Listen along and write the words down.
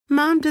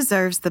Mom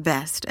deserves the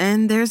best,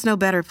 and there's no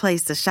better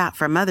place to shop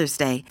for Mother's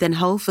Day than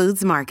Whole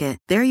Foods Market.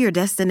 They're your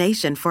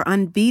destination for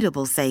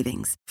unbeatable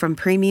savings, from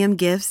premium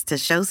gifts to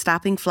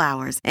show-stopping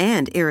flowers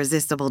and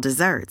irresistible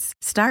desserts.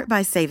 Start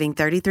by saving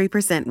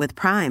 33% with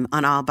Prime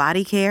on all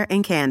body care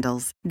and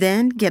candles.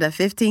 Then get a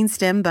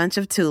 15-stem bunch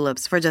of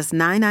tulips for just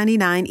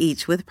 $9.99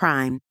 each with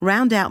Prime.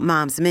 Round out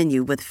Mom's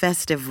menu with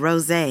festive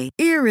rosé,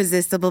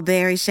 irresistible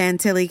berry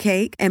chantilly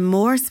cake, and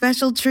more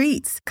special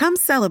treats. Come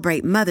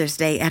celebrate Mother's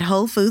Day at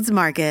Whole Foods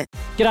Market.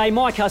 G'day,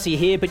 Mike Hussey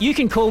here, but you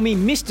can call me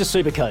Mr.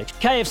 Supercoach.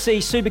 KFC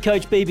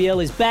Supercoach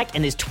BBL is back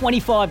and there's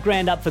 25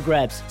 grand up for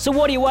grabs. So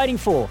what are you waiting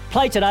for?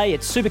 Play today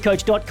at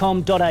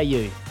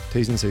supercoach.com.au.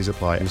 T's and C's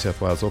apply. New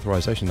South Wales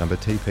authorisation number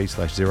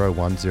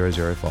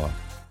TP/01005.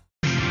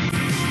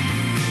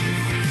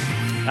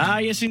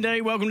 Yes,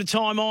 indeed. Welcome to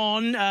Time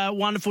On.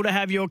 Wonderful to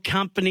have your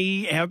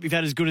company. I hope you've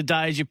had as good a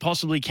day as you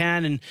possibly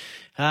can.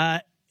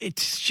 And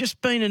it's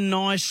just been a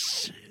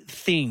nice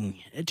thing,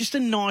 just a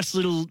nice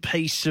little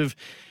piece of...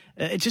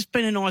 it's just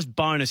been a nice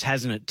bonus,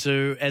 hasn't it,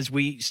 as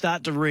we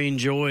start to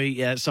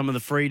re-enjoy some of the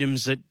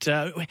freedoms that...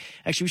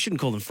 actually, we shouldn't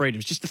call them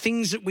freedoms, just the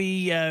things that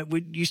we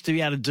used to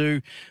be able to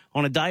do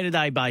on a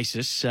day-to-day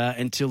basis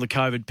until the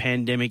COVID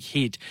pandemic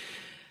hit.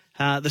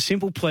 The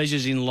simple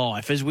pleasures in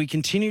life, as we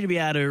continue to be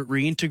able to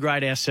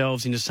reintegrate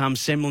ourselves into some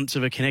semblance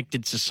of a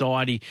connected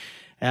society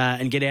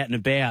and get out and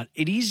about.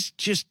 It is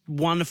just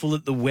wonderful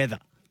that the weather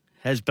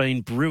has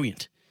been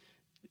brilliant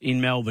in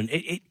Melbourne.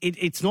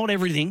 It's not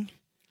everything,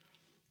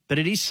 but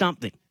it is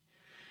something.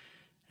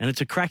 And it's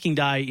a cracking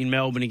day in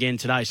Melbourne again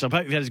today. So I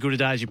hope you've had as good a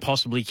day as you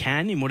possibly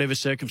can in whatever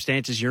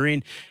circumstances you're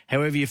in,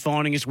 however you're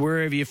finding us,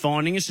 wherever you're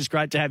finding us. It's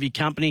great to have your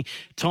company.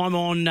 Time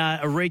On, a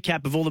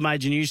recap of all the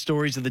major news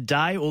stories of the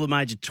day, all the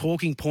major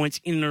talking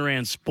points in and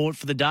around sport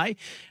for the day.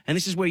 And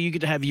this is where you get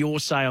to have your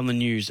say on the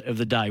news of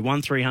the day.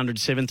 1300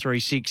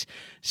 736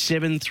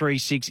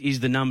 736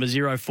 is the number.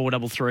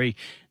 0433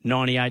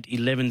 98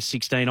 11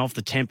 16 off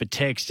the temper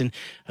text. And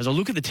as I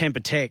look at the temper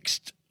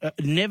text,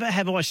 never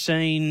have I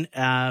seen...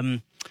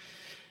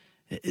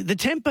 The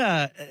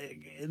temper,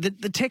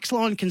 the text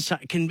line is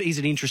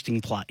an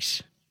interesting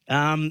place.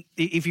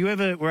 If you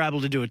ever were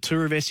able to do a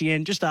tour of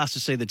SEN, just ask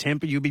to see the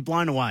temper. You'll be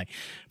blown away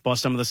by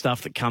some of the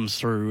stuff that comes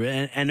through,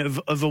 and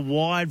of a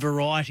wide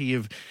variety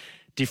of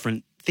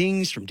different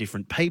things from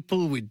different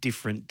people with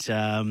different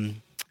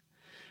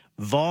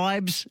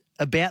vibes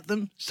about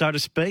them, so to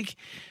speak.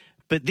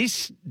 But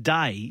this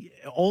day,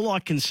 all I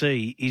can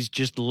see is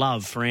just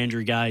love for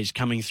Andrew Gaze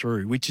coming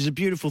through, which is a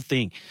beautiful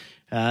thing.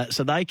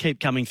 So they keep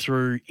coming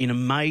through in a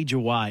major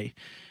way,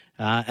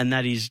 and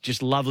that is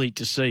just lovely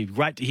to see.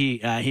 Great to hear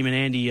him and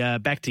Andy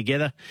back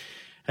together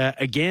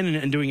again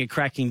and doing a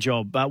cracking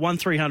job.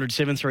 1300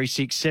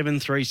 736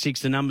 736,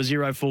 the number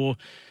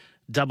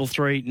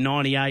 0433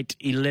 98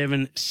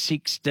 11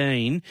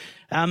 16.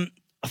 I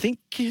think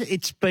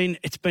it's been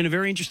a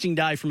very interesting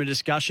day from a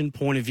discussion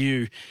point of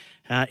view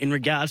in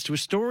regards to a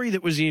story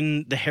that was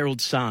in the Herald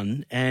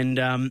Sun and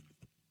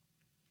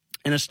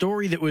a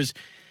story that was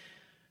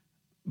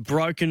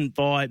broken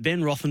by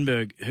Ben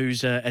Rothenberg,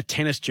 who's a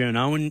tennis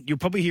journo, and you'll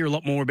probably hear a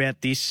lot more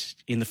about this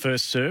in the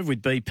first serve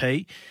with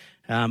BP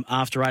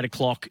after 8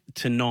 o'clock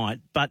tonight.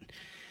 But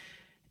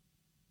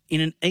in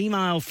an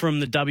email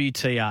from the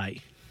WTA,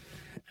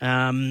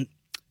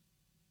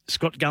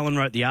 Scott Gullen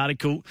wrote the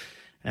article.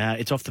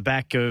 It's off the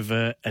back of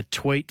a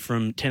tweet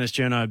from tennis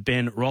journo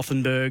Ben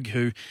Rothenberg,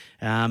 who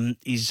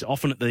is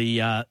often at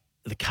the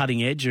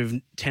cutting edge of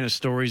tennis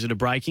stories that are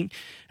breaking.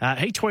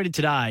 He tweeted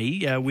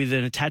today with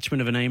an attachment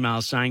of an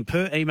email saying,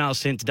 per email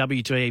sent to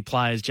WTA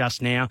players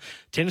just now,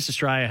 Tennis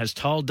Australia has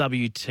told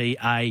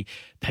WTA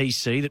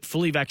PC that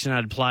fully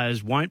vaccinated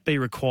players won't be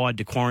required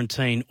to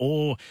quarantine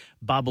or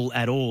bubble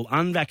at all.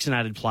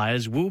 Unvaccinated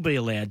players will be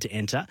allowed to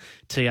enter,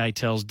 TA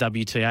tells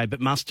WTA, but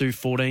must do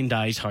 14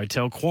 days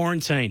hotel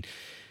quarantine.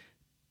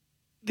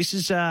 This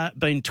has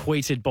been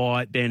tweeted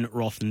by Ben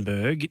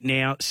Rothenberg.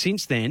 Now,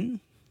 since then,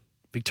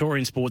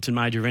 Victorian Sports and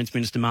Major Events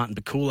Minister Martin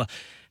Bakula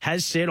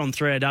has said on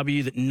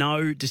 3AW that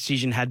no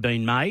decision had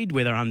been made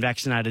whether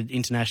unvaccinated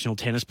international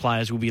tennis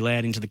players will be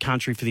allowed into the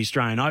country for the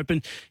Australian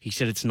Open. He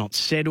said it's not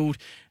settled,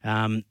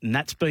 and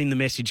that's been the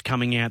message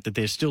coming out, that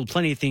there's still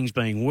plenty of things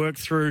being worked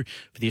through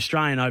for the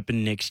Australian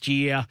Open next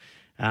year.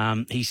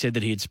 He said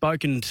that he had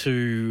spoken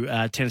to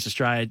Tennis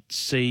Australia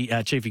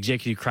Chief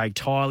Executive Craig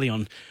Tiley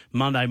on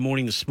Monday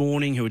morning this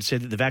morning, who had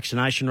said that the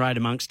vaccination rate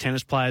amongst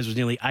tennis players was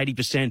nearly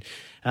 80%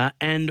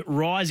 and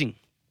rising.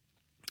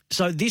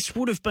 So this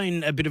would have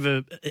been a bit of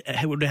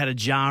would have had a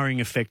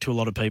jarring effect to a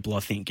lot of people, I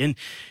think.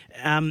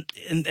 And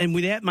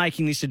without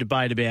making this a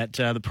debate about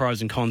the pros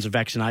and cons of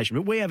vaccination,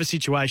 but we have a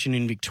situation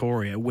in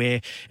Victoria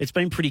where it's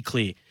been pretty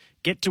clear.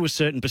 Get to a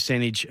certain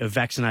percentage of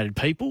vaccinated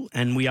people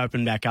and we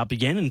open back up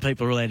again and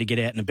people are allowed to get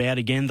out and about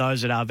again,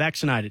 those that are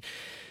vaccinated.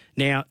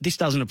 Now, this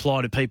doesn't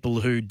apply to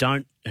people who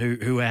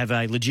have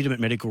a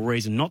legitimate medical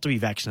reason not to be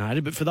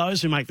vaccinated, but for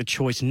those who make the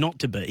choice not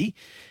to be,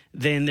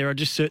 then there are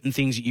just certain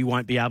things that you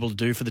won't be able to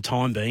do for the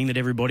time being that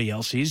everybody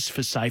else is,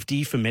 for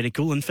safety, for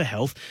medical and for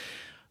health,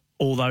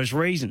 all those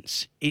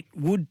reasons. It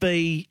would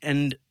be,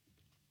 and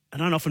I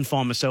don't often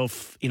find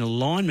myself in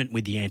alignment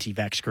with the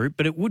anti-vax group,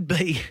 but it would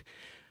be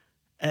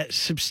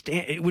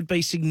it would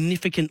be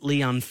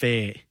significantly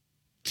unfair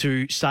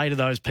to say to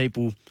those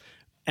people,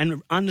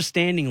 and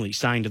understandingly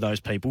saying to those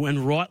people,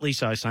 and rightly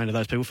so saying to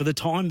those people, for the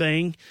time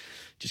being,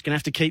 just going to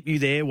have to keep you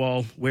there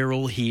while we're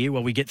all here,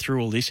 while we get through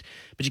all this.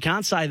 But you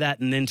can't say that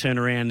and then turn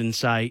around and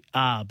say,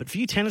 but for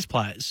you tennis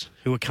players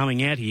who are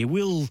coming out here,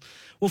 we'll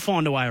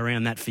find a way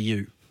around that for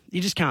you. You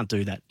just can't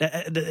do that.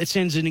 It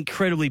sends an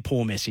incredibly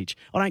poor message.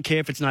 I don't care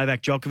if it's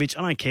Novak Djokovic.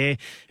 I don't care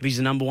if he's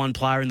the number one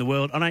player in the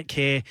world. I don't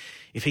care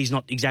if he's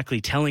not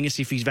exactly telling us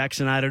if he's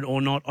vaccinated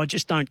or not. I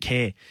just don't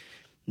care.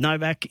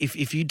 Novak,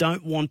 if you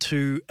don't want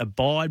to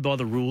abide by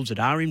the rules that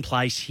are in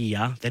place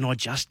here, then I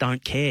just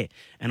don't care.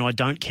 And I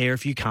don't care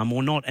if you come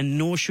or not, and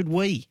nor should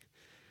we.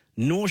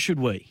 Nor should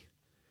we.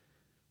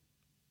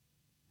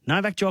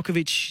 Novak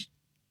Djokovic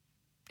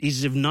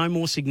is of no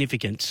more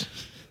significance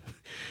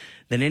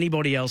than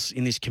anybody else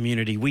in this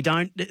community.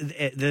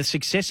 The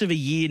success of a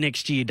year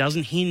next year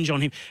doesn't hinge on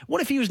him.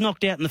 What if he was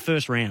knocked out in the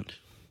first round?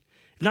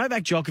 If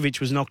Novak Djokovic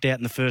was knocked out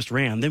in the first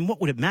round, then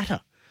what would it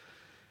matter?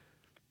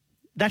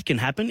 That can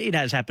happen. It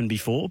has happened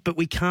before, but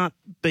we can't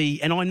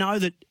be... And I know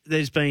that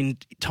there's been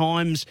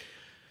times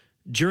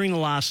during the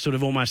last sort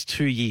of almost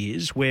 2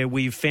 years where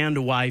we've found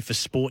a way for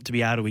sport to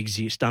be able to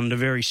exist under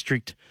very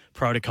strict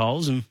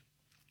protocols and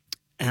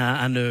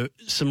under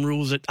some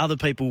rules that other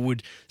people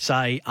would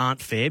say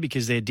aren't fair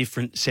because they're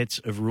different sets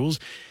of rules.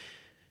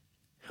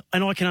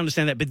 And I can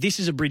understand that, but this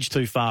is a bridge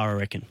too far, I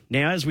reckon.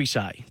 Now, as we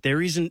say,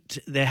 there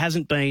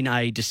hasn't been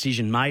a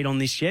decision made on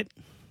this yet.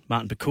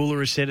 Martin Pakula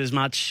has said as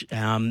much,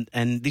 and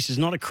this is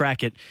not a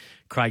crack at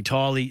Craig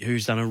Tiley,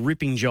 who's done a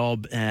ripping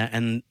job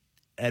and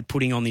at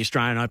putting on the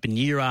Australian Open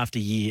year after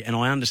year, and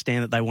I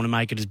understand that they want to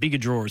make it as big a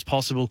draw as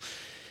possible,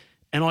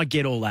 and I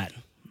get all that.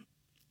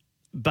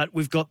 But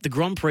we've got the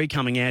Grand Prix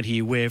coming out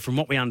here where, from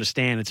what we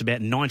understand, it's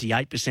about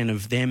 98%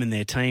 of them and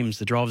their teams,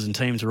 the drivers and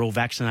teams, are all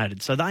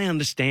vaccinated. So they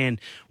understand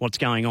what's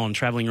going on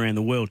travelling around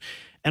the world.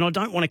 And I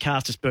don't want to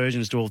cast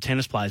aspersions to all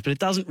tennis players, but it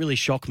doesn't really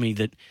shock me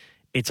that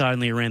it's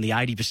only around the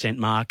 80%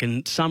 mark,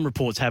 and some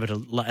reports have it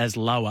as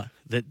lower,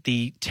 that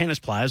the tennis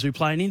players who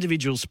play an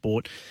individual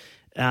sport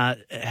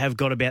have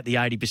got about the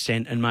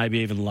 80% and maybe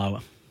even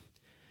lower.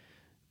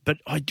 But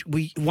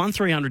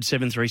 1300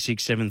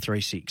 736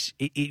 736,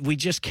 we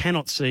just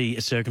cannot see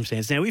a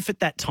circumstance. Now, if at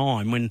that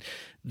time when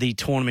the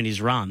tournament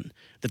is run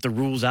that the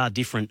rules are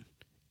different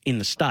in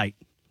the state,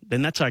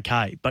 then that's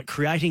okay. But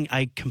creating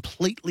a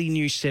completely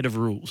new set of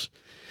rules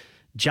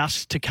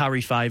just to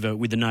curry favour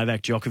with the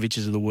Novak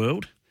Djokovic's of the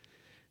world,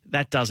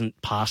 that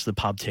doesn't pass the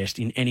pub test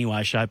in any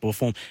way, shape or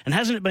form. And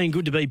hasn't it been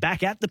good to be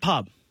back at the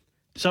pub?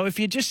 So if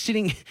you're just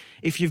sitting,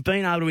 if you've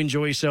been able to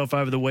enjoy yourself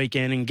over the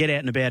weekend and get out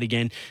and about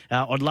again,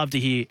 I'd love to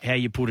hear how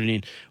you put it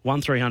in.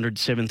 1300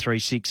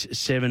 736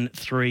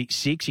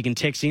 736. You can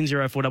text in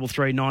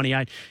 0433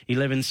 98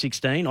 11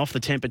 16 off the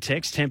Temper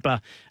text.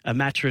 Temper, a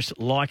mattress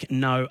like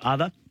no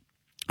other.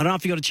 I don't know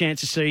if you got a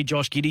chance to see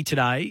Josh Giddey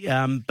today,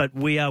 but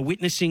we are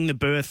witnessing the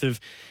birth of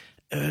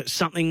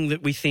something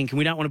that we think, and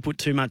we don't want to put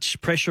too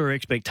much pressure or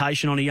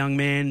expectation on a young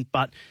man,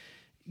 but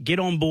get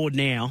on board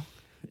now.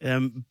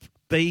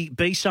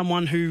 Be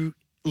someone who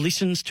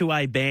listens to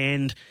a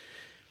band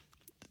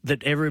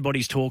that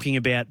everybody's talking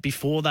about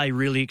before they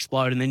really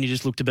explode, and then you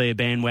just look to be a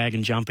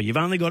bandwagon jumper. You've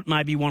only got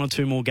maybe one or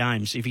two more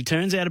games. If he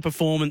turns out a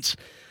performance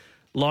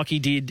like he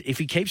did, if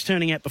he keeps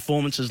turning out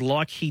performances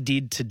like he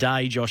did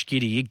today, Josh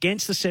Giddey,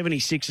 against the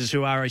 76ers,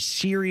 who are a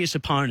serious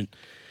opponent,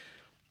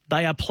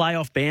 they are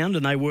playoff bound,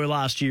 and they were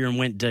last year and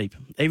went deep.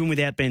 Even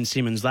without Ben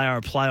Simmons, they are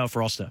a playoff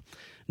roster.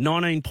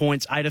 19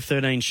 points, 8 of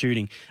 13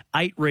 shooting,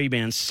 8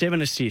 rebounds,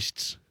 7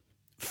 assists,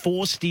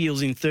 4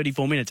 steals in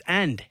 34 minutes.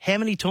 And how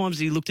many times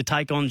did he look to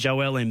take on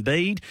Joel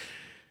Embiid,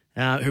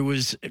 who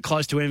was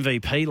close to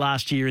MVP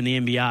last year in the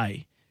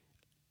NBA?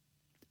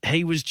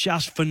 He was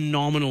just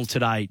phenomenal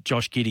today,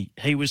 Josh Giddey.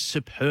 He was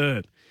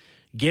superb.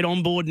 Get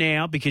on board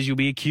now, because you'll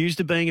be accused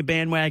of being a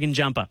bandwagon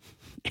jumper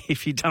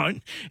if you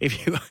don't.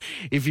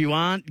 If you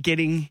aren't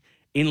getting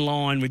in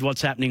line with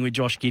what's happening with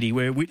Josh Giddey.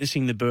 We're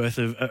witnessing the birth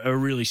of a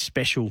really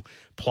special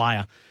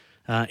player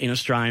in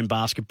Australian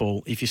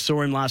basketball. If you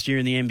saw him last year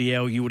in the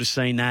NBL, you would have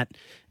seen that.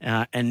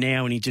 And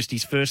now in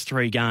his first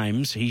 3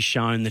 games, he's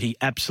shown that he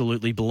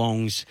absolutely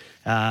belongs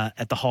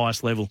at the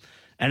highest level.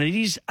 And it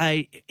is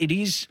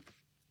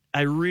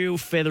a real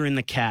feather in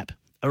the cap,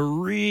 of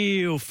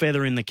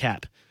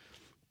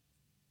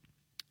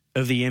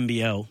the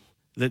NBL,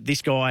 that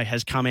this guy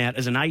has come out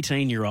as an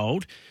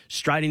 18-year-old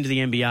straight into the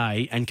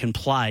NBA and can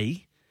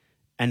play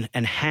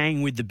and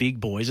hang with the big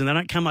boys. And they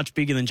don't come much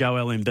bigger than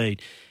Joel Embiid.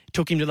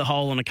 Took him to the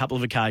hole on a couple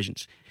of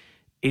occasions.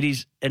 It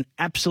is an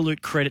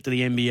absolute credit to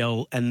the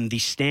NBL and the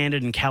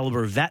standard and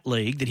calibre of that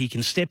league that he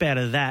can step out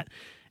of that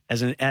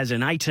as an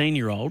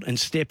 18-year-old and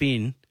step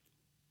in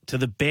to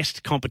the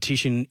best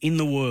competition in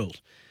the world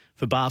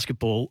for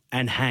basketball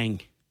and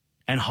hang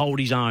and hold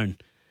his own.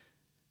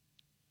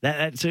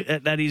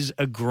 That is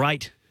a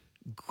great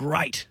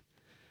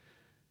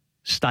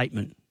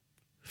statement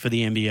for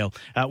the NBL.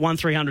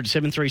 1300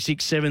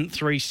 736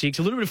 736.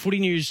 A little bit of footy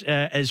news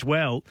as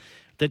well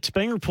that's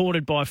being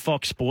reported by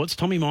Fox Sports.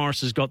 Tommy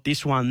Morris has got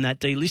this one, that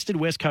delisted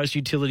West Coast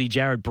utility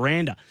Jared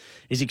Brander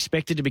is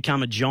expected to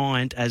become a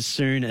Giant as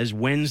soon as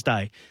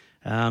Wednesday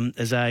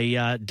as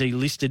a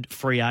delisted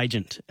free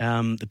agent.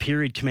 The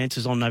period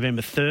commences on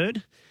November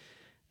 3rd.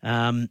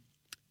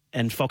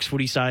 And Fox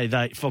Footy say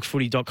that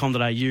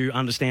foxfooty.com.au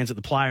understands that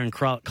the player and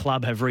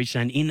club have reached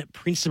an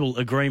in-principle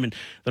agreement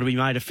that will be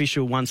made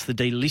official once the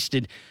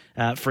delisted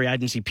free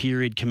agency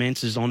period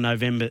commences on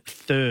November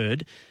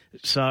 3rd.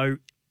 So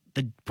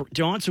the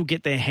Giants will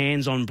get their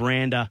hands on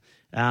Brander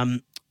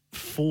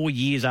 4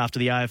 years after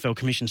the AFL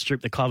Commission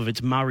stripped the club of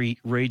its Murray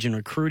region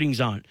recruiting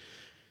zone,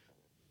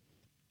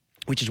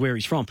 which is where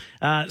he's from.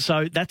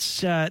 So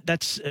that's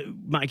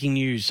making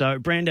news. So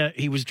Brander,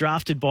 he was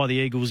drafted by the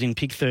Eagles in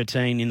pick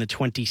 13 in the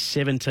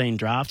 2017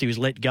 draft. He was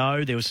let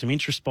go. There was some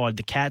interest by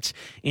the Cats,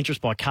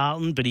 interest by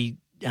Carlton, but he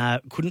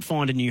couldn't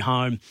find a new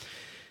home.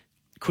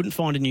 Couldn't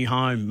find a new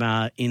home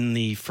in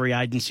the free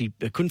agency.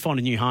 Couldn't find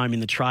a new home in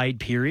the trade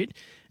period.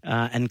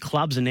 And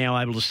clubs are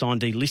now able to sign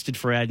delisted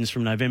free agents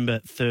from November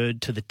 3rd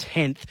to the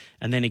 10th,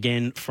 and then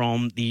again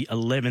from the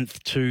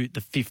 11th to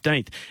the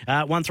 15th.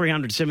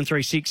 1300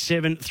 736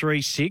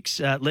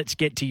 736. Let's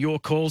get to your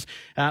calls.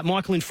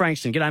 Michael in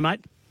Frankston. G'day,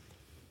 mate.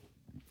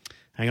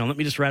 Hang on, let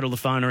me just rattle the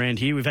phone around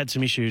here. We've had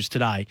some issues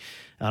today.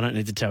 I don't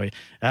need to tell you.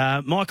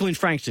 Michael in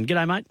Frankston.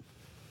 G'day, mate.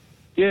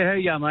 Yeah, how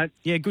you going, mate?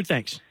 Yeah, good,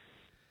 thanks.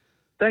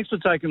 Thanks for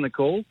taking the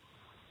call.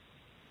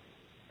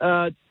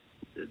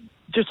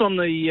 Just on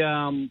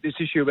the this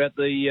issue about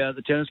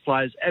the tennis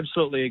players,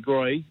 absolutely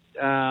agree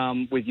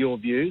with your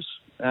views.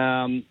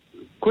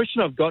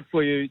 Question I've got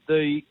for you: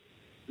 the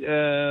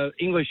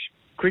English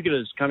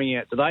cricketers coming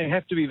out, do they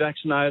have to be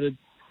vaccinated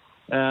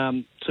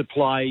to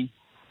play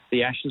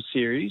the Ashes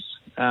series?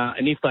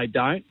 And if they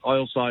don't, I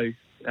also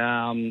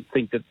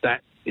think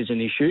that is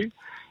an issue.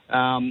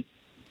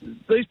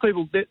 These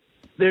people,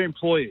 they're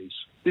employees.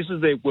 This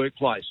is their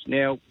workplace.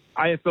 Now,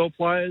 AFL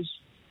players,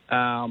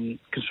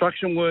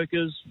 construction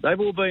workers, they've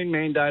all been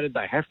mandated.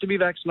 They have to be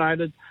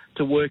vaccinated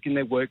to work in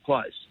their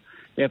workplace.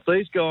 Now, if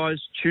these guys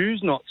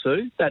choose not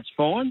to, that's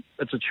fine.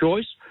 It's a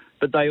choice.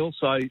 But they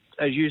also,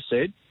 as you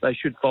said, they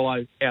should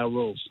follow our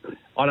rules.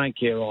 I don't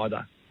care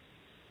either.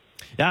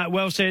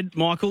 Well said,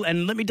 Michael.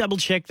 And let me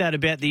double-check that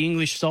about the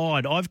English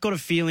side. I've got a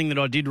feeling that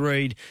I did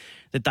read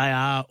that they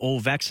are all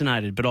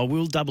vaccinated, but I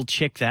will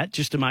double-check that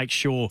just to make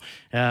sure.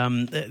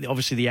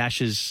 Obviously, the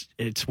Ashes,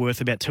 it's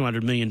worth about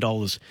 $200 million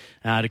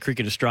to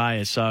Cricket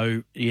Australia.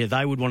 So, yeah,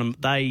 they would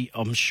want to,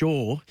 I'm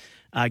sure,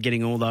 are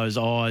getting all those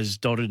I's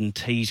dotted and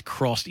T's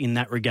crossed in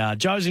that regard.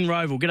 Joe's in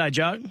Roval. G'day,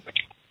 Joe.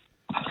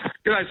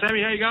 G'day,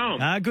 Sammy. How you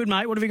going? Good,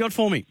 mate. What have you got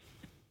for me?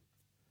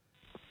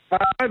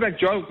 Novak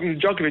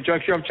Djokovic,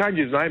 actually, I've changed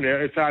his name now.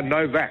 It's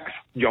Novak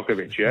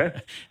Djokovic, yeah?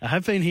 I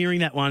have been hearing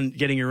that one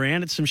getting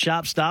around. It's some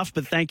sharp stuff,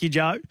 but thank you,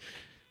 Joe.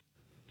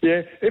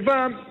 Yeah. If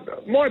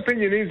my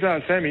opinion is,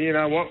 Sammy, you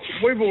know what?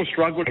 We've all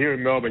struggled here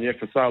in Melbourne,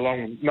 for so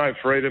long. No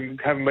freedom,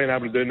 haven't been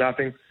able to do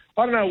nothing.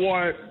 I don't know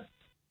why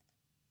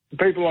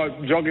people like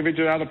Djokovic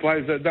and other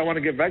players that don't want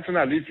to get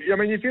vaccinated.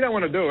 If you don't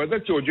want to do it,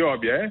 that's your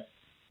job, yeah?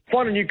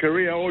 Find a new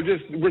career or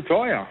just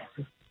retire.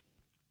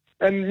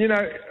 And,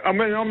 I'm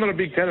not a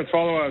big tennis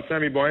follower,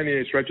 Sammy, by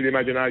any stretch of the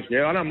imagination.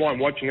 Yeah, I don't mind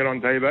watching it on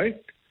TV.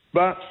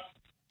 But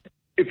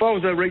if I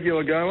was a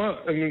regular goer,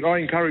 and I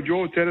encourage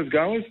all tennis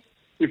goers,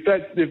 if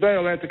they're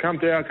allowed to come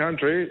to our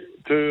country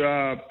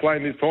to play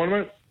in this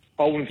tournament,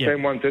 I wouldn't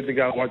spend 1 cent to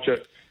go watch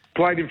it.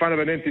 Played in front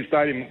of an empty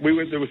stadium.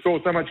 We saw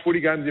so much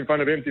footy games in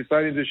front of empty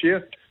stadiums this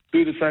year.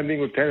 Do the same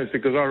thing with tennis,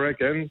 because I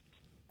reckon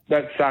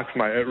that sucks,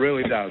 mate. It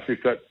really does,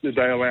 if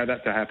they allow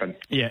that to happen.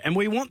 Yeah, and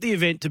we want the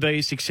event to be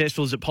as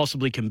successful as it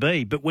possibly can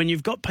be, but when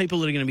you've got people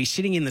that are going to be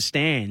sitting in the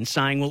stands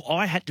saying, well,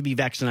 I had to be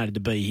vaccinated to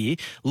be here,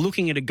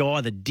 looking at a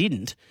guy that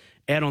didn't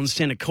out on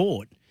centre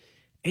court,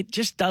 it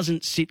just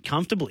doesn't sit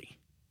comfortably.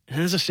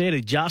 And as I said,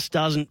 it just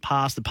doesn't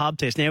pass the pub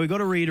test. Now, we've got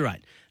to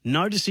reiterate,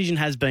 no decision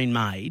has been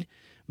made,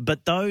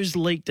 but those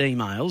leaked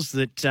emails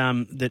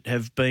that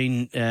have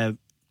been, that,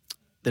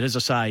 as I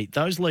say,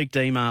 those leaked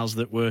emails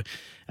that were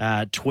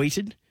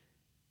tweeted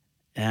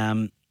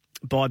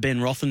by Ben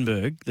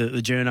Rothenberg,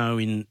 the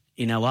journo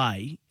in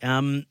LA,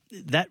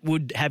 that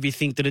would have you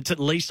think that it's at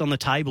least on the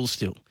table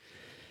still.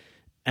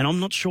 And I'm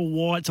not sure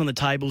why it's on the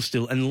table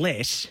still,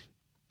 unless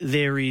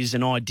there is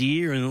an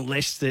idea and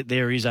unless that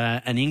there is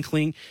an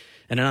inkling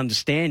and an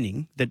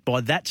understanding that by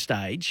that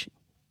stage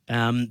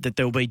that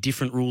there will be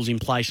different rules in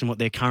place than what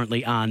there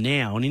currently are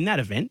now. And in that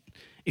event,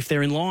 if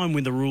they're in line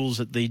with the rules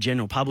that the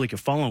general public are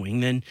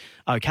following, then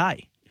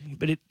okay.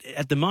 But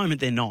at the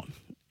moment, they're not.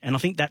 And I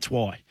think that's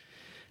why.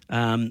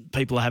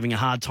 People are having a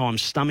hard time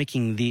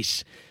stomaching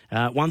this.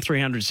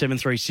 1300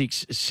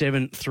 736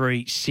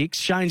 736.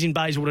 Shane's in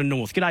Bayswater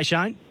North. G'day,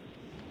 Shane.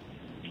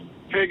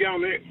 How you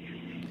going there?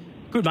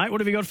 Good, mate.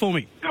 What have you got for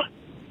me?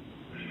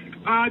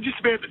 Just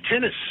about the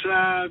tennis.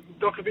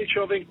 Djokovic,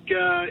 I think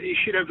he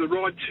should have the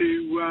right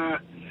to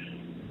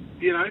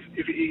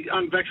if he's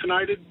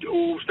unvaccinated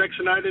or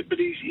vaccinated, but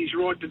he's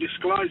right to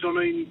disclose. I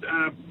mean,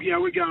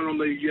 we're going on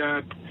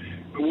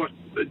what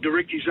the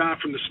directives are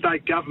from the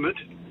state government.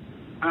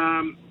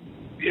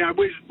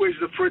 Where's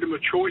the freedom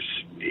of choice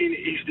in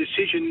his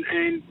decision,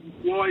 and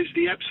why is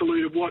the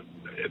absolute of what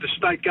the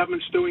state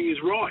government's doing is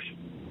right?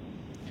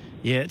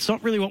 Yeah, it's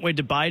not really what we're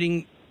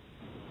debating,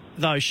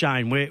 though,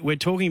 Shane. We're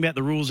talking about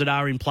the rules that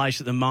are in place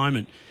at the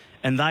moment,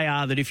 and they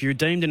are that if you're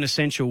deemed an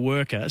essential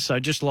worker, so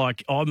just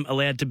like I'm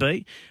allowed to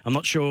be, I'm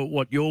not sure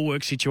what your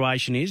work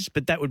situation is,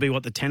 but that would be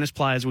what the tennis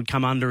players would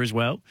come under as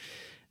well,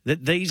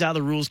 that these are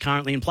the rules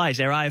currently in place.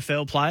 Our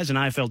AFL players and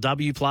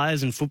AFLW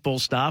players and football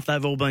staff,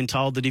 they've all been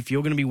told that if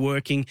you're going to be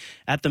working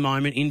at the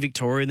moment in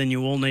Victoria, then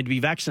you all need to be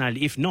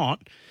vaccinated. If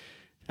not,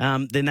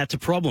 then that's a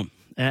problem.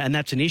 And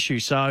that's an issue.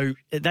 So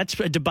that's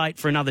a debate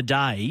for another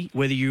day,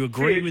 whether you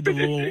agree with the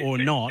law or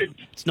not.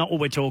 It's not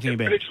what we're talking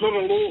about. But it's not a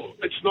law.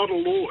 It's not a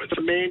law. It's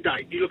a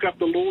mandate. You look up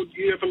the law.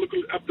 You have a look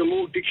up the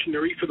law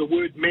dictionary for the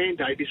word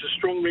mandate. It's a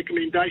strong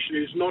recommendation.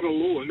 It is not a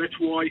law, and that's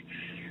why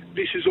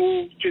this is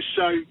all just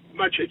so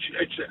much. It's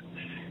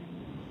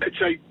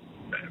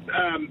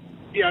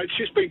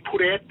just been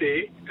put out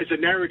there as a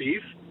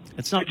narrative.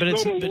 It's not.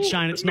 But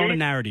Shane, it's not a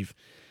narrative.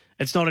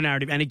 It's not a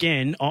narrative. And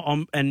again,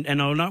 and I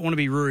don't want to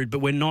be rude, but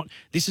we're not.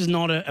 This is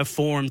not a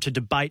forum to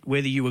debate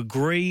whether you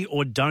agree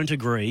or don't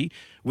agree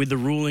with the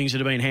rulings that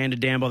have been handed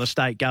down by the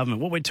state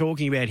government. What we're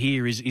talking about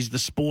here is the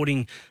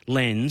sporting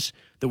lens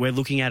that we're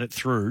looking at it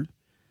through,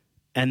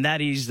 and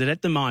that is that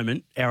at the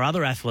moment, our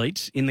other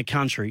athletes in the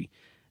country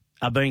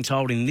are being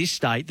told in this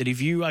state that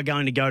if you are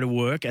going to go to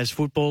work as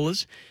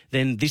footballers,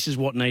 then this is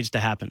what needs to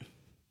happen.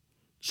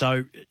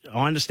 So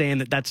I understand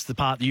that that's the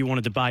part that you want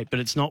to debate, but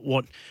it's not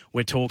what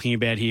we're talking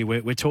about here.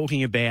 We're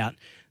talking about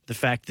the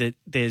fact that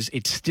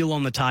it's still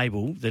on the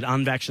table that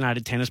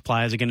unvaccinated tennis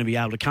players are going to be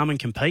able to come and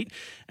compete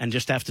and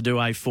just have to do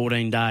a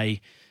 14-day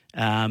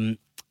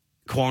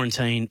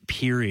quarantine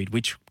period,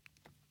 which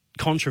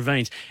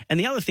contravenes. And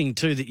the other thing,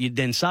 too, that you'd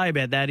then say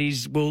about that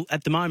is, well,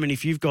 at the moment,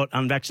 if you've got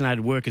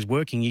unvaccinated workers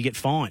working, you get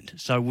fined.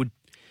 So would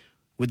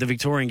the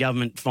Victorian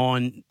government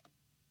fine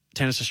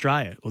Tennis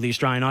Australia or the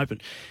Australian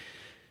Open?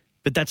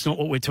 But that's not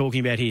what we're talking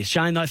about here.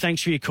 Shane, though,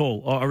 thanks for your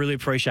call. I really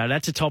appreciate it.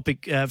 That's a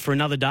topic for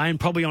another day and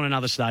probably on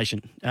another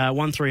station.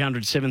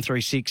 1300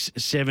 736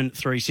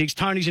 736.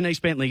 Tony's in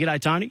East Bentley.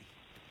 G'day, Tony.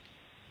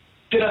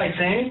 G'day,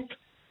 Sam.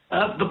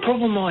 The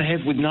problem I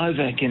have with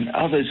Novak and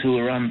others who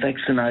are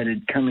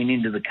unvaccinated coming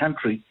into the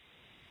country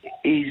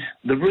is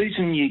the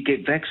reason you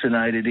get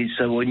vaccinated is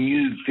so a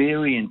new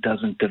variant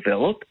doesn't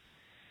develop,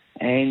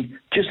 and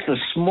just the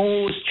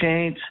smallest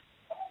chance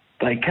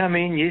they come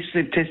in, yes,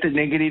 they've tested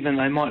negative, and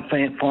they might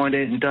find out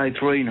in day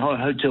 3 in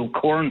hotel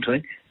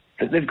quarantine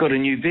that they've got a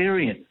new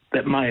variant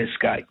that may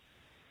escape.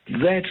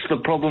 That's the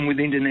problem with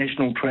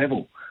international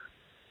travel,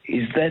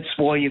 is that's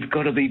why you've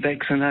got to be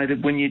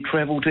vaccinated when you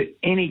travel to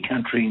any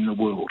country in the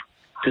world,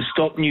 to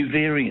stop new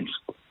variants.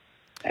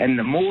 And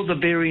the more the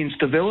variants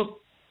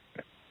develop,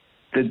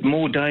 the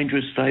more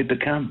dangerous they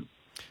become.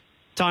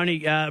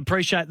 Tony,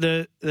 appreciate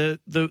the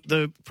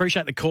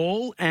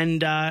call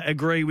and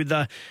agree with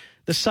the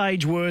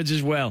sage words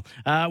as well.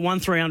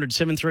 1300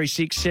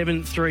 736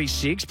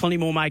 736. Plenty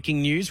more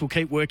making news. We'll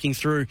keep working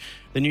through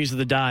the news of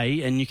the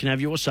day, and you can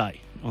have your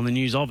say on the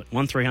news of it.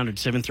 1300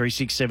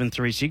 736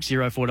 736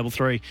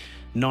 0433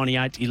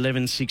 98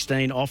 11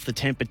 16 off the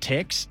temper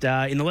text.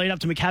 In the lead up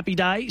to McHappy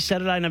Day,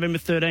 Saturday, November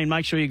 13,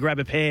 make sure you grab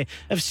a pair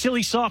of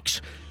silly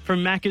socks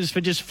from Macca's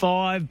for just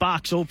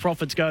 $5. All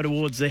profits go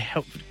towards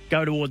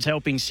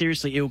helping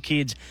seriously ill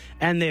kids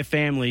and their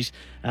families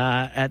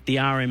at the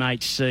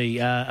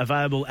RMHC.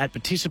 Available at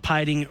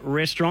participating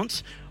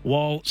restaurants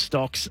while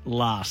stocks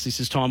last. This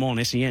is Time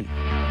On SEN.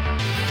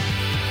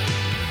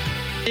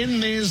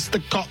 Then there's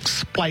the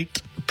Cox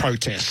Plate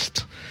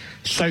protest.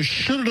 So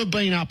should it have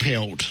been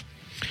upheld?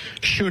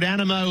 Should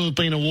Animo have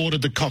been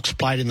awarded the Cox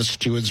Plate in the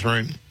stewards'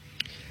 room?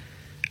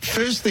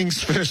 First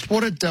things first,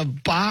 what a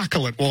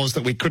debacle it was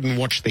that we couldn't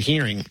watch the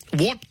hearing.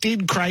 What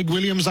did Craig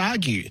Williams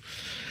argue?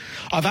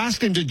 I've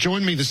asked him to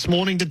join me this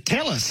morning to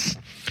tell us.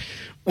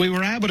 We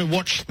were able to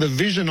watch the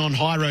vision on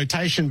high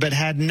rotation but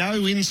had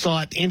no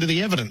insight into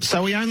the evidence,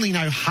 so we only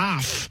know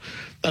half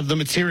of the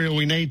material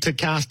we need to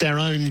cast our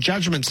own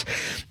judgments.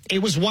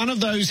 It was one of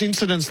those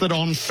incidents that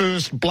on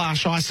first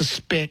blush I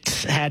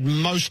suspect had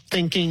most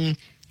thinking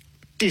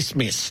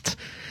dismissed.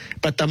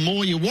 But the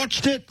more you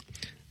watched it,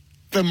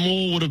 the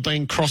more would have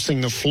been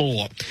crossing the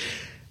floor.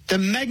 The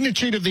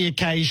magnitude of the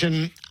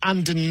occasion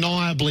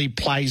undeniably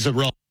plays a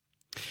role.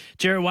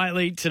 Gerard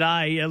Whateley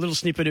today, a little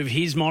snippet of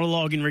his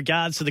monologue in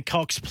regards to the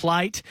Cox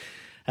Plate.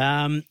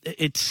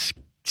 It's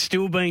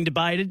still being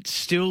debated,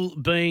 still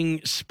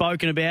being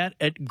spoken about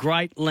at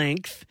great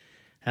length.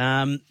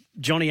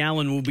 Johnny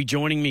Allen will be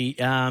joining me.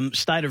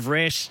 State of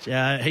rest,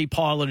 he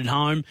piloted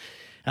home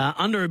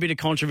under a bit of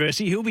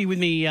controversy. He'll be with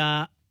me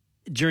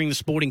during the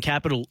Sporting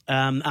Capital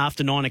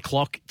after 9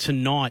 o'clock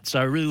tonight.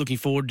 So really looking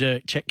forward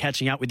to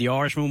catching up with the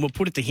Irishman. We'll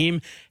put it to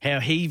him how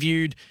he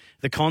viewed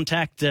the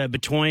contact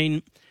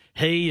between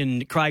he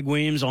and Craig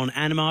Williams on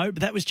Animo,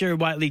 but that was Jerry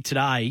Whateley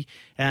today.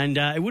 And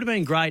it would have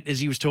been great, as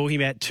he was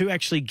talking about, to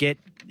actually get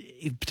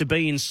to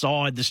be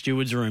inside the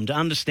stewards' room, to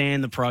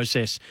understand the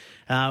process.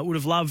 Would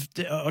have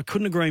loved, I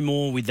couldn't agree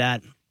more with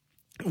that.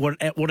 What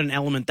an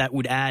element that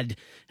would add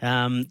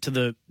to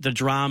the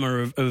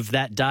drama of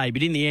that day.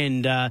 But in the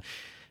end,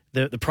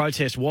 the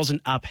protest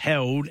wasn't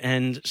upheld,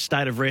 and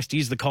State of Rest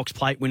is the Cox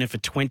Plate winner for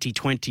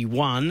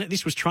 2021.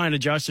 This was trainer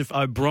Joseph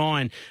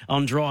O'Brien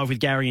on Drive with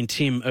Gary and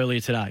Tim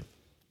earlier today.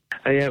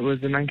 Yeah, it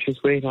was an anxious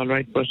wait, all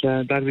right, but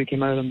glad we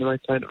came out on the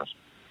right side of it.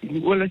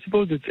 Well, I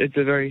suppose it's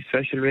a very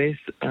special race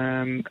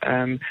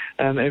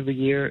every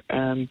year.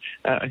 I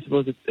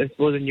suppose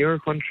in your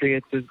country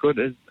it's as good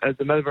as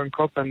the Melbourne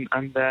Cup, and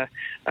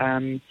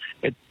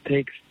it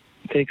takes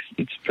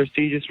it's a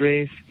prestigious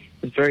race.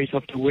 It's very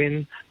tough to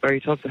win,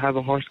 very tough to have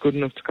a horse good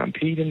enough to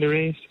compete in the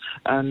race,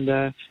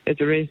 and it's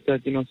a race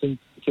that, you know, since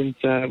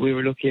we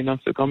were lucky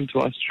enough to come to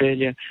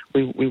Australia,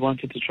 we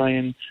wanted to try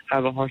and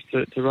have a horse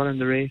to run in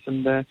the race,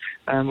 and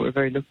we're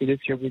very lucky this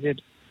year we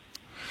did.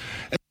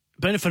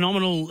 Been a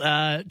phenomenal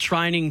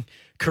training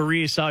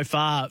career so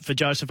far for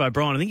Joseph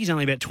O'Brien. I think he's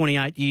only about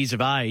 28 years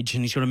of age,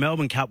 and he's got a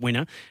Melbourne Cup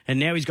winner, and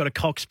now he's got a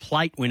Cox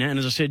Plate winner. And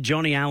as I said,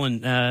 Johnny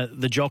Allen,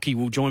 the jockey,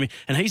 will join me.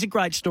 And he's a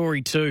great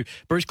story too.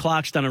 Bruce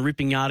Clark's done a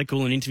ripping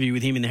article and interview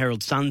with him in the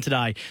Herald Sun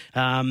today,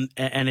 and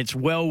it's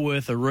well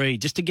worth a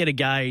read just to get a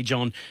gauge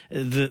on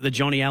the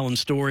Johnny Allen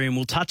story. And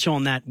we'll touch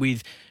on that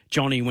with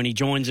Johnny when he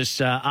joins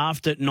us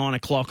after 9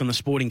 o'clock on the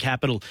Sporting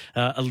Capital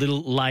a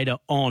little later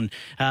on.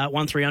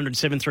 1300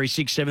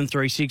 736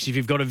 736 if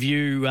you've got a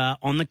view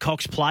on the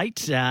Cox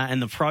Plate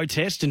and the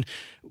protest. And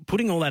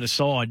putting all that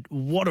aside,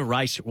 what a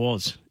race it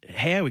was.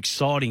 How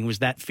exciting was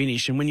that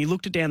finish? And when you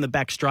looked down the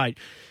back straight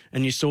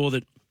and you saw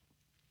that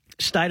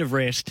State of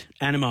Rest,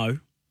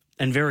 Animo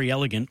and Very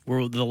Elegant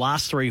were the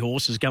last three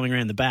horses going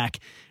around the back,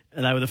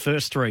 they were the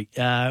first three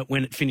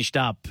when it finished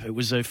up. It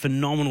was a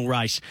phenomenal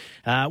race.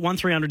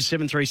 1300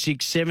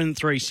 736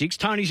 736.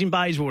 Tony's in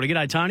Bayswater.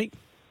 G'day, Tony.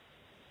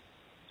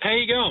 How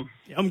you going?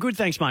 I'm good,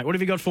 thanks, mate. What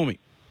have you got for me?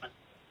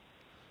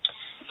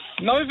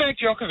 Novak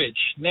Djokovic.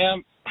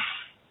 Now,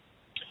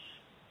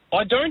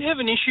 I don't have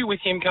an issue with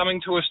him coming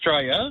to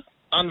Australia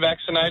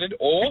unvaccinated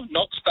or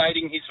not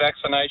stating his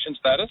vaccination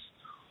status.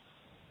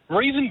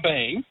 Reason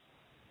being,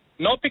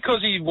 not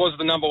because he was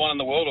the number one in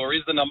the world or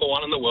is the number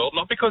one in the world,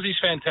 not because he's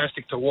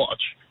fantastic to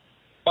watch,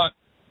 but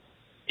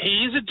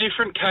he is a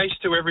different case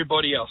to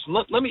everybody else.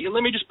 Let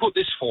me just put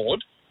this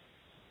forward.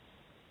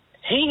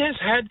 He has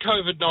had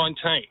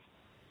COVID-19.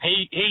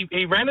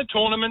 He ran a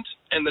tournament,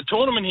 and the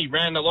tournament he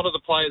ran, a lot of the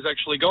players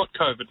actually got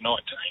COVID-19.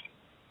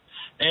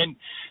 And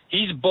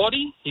his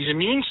body, his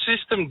immune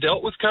system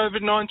dealt with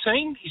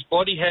COVID-19. His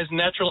body has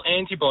natural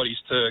antibodies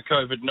to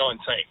COVID-19.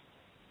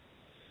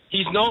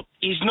 He's not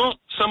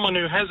someone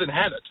who hasn't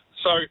had it.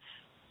 So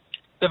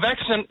the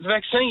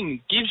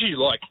vaccine gives you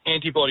like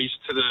antibodies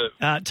to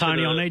the.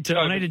 Tony, I need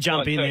to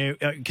jump in there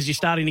because you're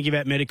starting to give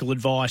out medical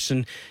advice,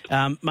 and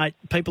mate,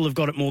 people have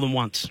got it more than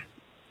once,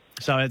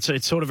 so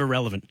it's sort of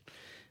irrelevant.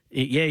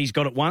 Yeah, he's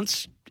got it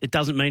once. It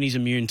doesn't mean he's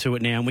immune to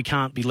it now, and we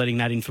can't be letting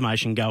that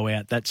information go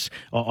out. That's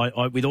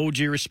with all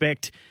due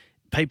respect,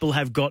 people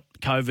have got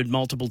COVID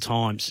multiple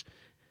times.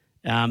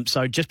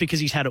 So just because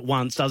he's had it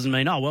once doesn't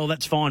mean, oh, well,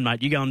 that's fine,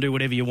 mate. You go and do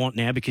whatever you want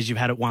now because you've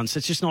had it once.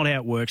 That's just not how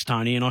it works,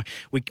 Tony. And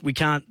we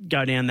can't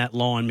go down that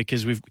line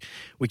because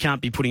we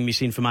can't be putting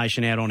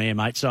misinformation out on air,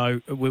 mate.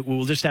 So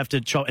we'll just have to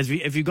chop.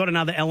 Have you got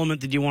another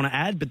element that you want to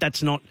add? But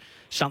that's not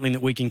something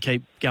that we can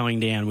keep going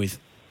down with.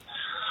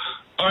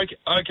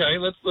 Okay,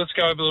 let's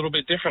go a little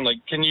bit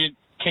differently. Can you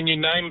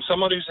name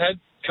someone who's had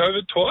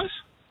COVID twice?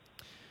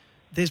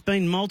 There's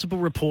been multiple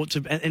reports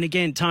of, and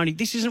again, Tony,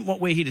 this isn't what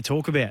we're here to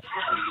talk about.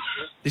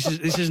 This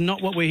is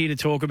not what we're here to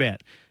talk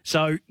about.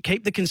 So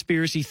keep the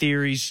conspiracy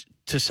theories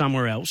to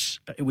somewhere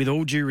else. With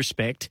all due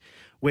respect,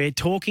 we're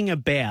talking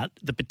about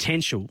the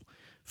potential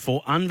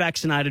for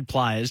unvaccinated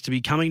players to be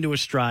coming to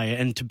Australia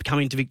and to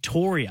coming to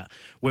Victoria,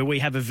 where we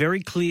have a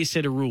very clear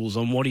set of rules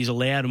on what is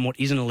allowed and what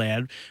isn't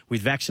allowed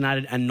with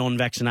vaccinated and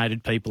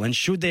non-vaccinated people. And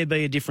should there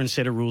be a different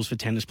set of rules for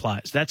tennis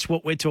players? That's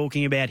what we're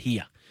talking about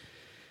here.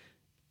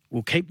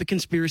 We'll keep the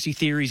conspiracy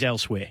theories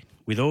elsewhere,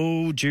 with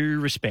all due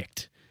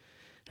respect.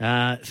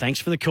 Thanks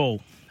for the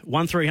call.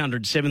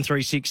 1300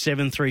 736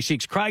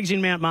 736. Craig's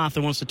in Mount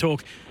Martha, wants to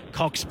talk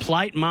Cox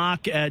Plate.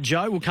 Mark,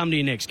 Joe, we'll come to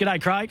you next. G'day,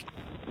 Craig.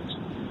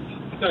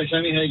 Hey,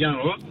 Sammy, how you going?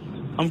 All right?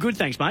 I'm good,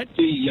 thanks, mate.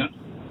 Yeah,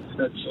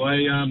 that's the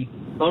way.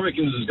 I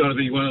reckon this has got to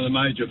be one of the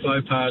major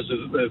faux pas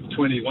of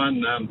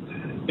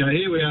 21.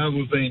 Here we are.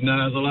 We've been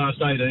the last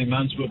 18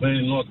 months. We've been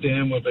in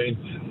lockdown. We've been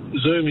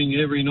Zooming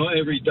every night,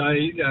 every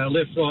day,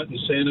 left, right, and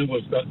centre.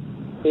 We've got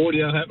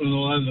audio happening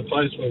all over the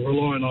place. We're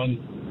relying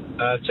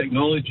on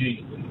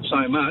technology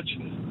so much,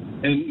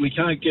 and we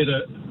can't get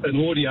an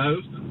audio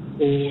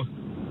or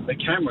a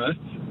camera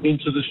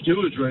into the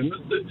stewards' room.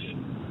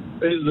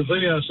 The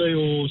VRC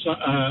or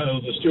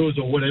the stewards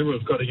or whatever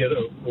have got to get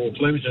or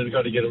Flemington have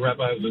got to get a rap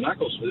over the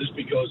knuckles for this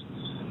because,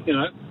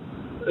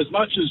 as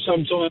much as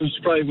sometimes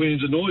Craig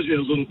Williams annoys me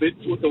a little bit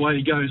with the way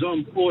he goes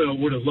on, boy, I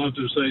would have loved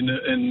to have seen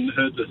and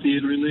heard the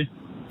theatre in there.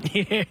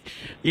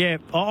 Yeah,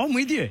 I'm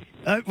with you.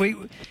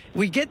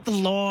 We get the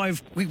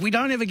live. We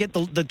don't ever get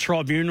the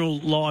tribunal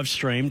live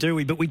stream, do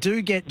we? But we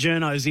do get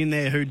journos in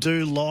there who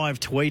do live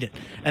tweet it,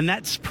 and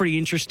that's pretty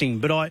interesting.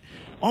 But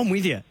I'm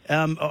with you.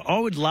 I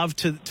would love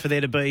for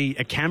there to be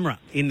a camera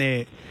in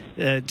there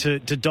to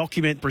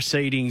document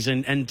proceedings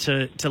and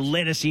to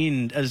let us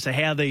in as to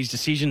how these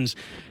decisions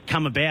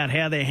come about,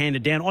 how they're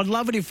handed down. I'd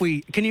love it if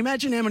we... Can you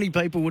imagine how many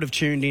people would have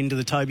tuned into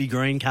the Toby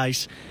Green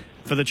case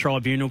for the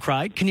tribunal,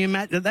 Craig? Can you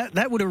imagine?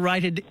 That would have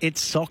rated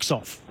its socks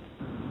off.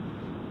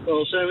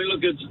 Well, Sammy,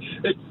 look,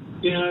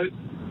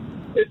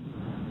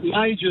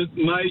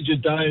 major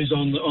days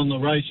on the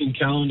racing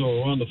calendar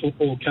or on the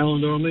football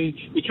calendar. I mean,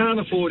 you can't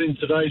afford in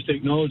today's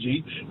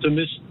technology to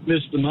miss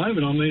the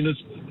moment. I mean,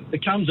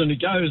 it comes and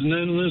it goes, and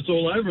then it's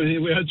all over, and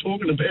here we are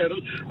talking about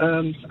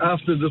it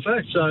after the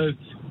fact. So,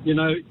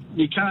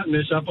 you can't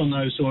mess up on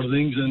those sort of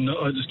things, and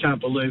I just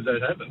can't believe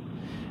that happened.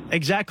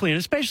 Exactly, and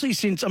especially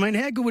since, I mean,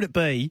 how good would it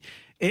be,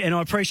 and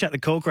I appreciate the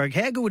call, Craig,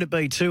 how good would it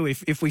be too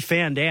if we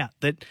found out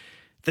that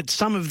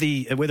some of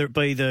the, whether it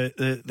be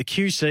the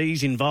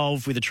QCs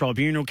involved with the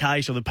tribunal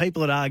case or the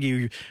people that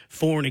argue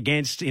for and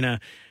against,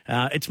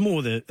 it's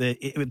more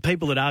the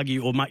people that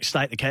argue or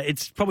state the case.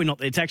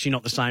 It's actually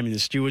not the same in the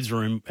stewards'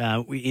 room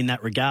in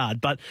that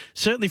regard, but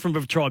certainly from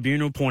a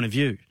tribunal point of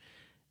view.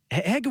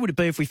 How good would it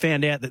be if we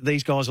found out that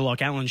these guys are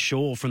like Alan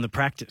Shaw from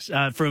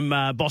from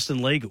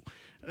Boston Legal,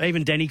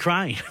 even Danny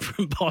Crane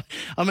from Boston?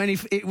 I mean,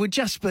 if it would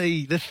just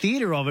be, the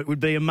theatre of it would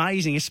be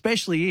amazing,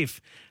 especially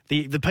if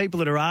the people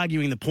that are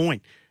arguing the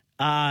point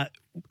are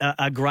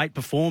great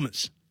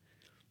performers.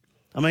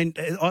 I mean,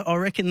 I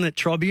reckon that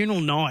tribunal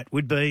night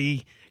would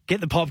be get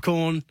the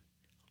popcorn,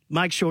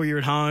 make sure you're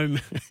at home,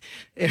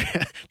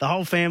 the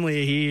whole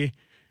family are here.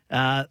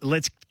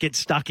 Let's get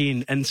stuck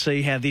in and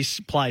see how this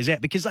plays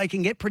out, because they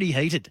can get pretty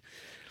heated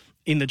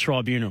in the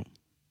tribunal.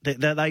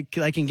 They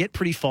can get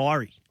pretty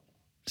fiery.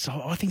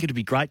 So I think it'd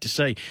be great to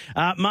see.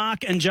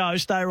 Mark and Joe,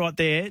 stay right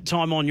there.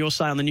 Time on your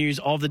say on the news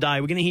of the day.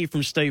 We're going to hear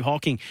from Steve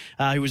Hocking,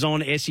 who was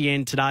on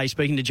SEN today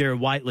speaking to Gerard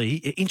Whateley.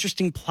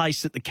 Interesting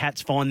place that the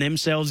Cats find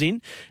themselves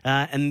in.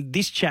 And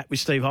this chat with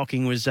Steve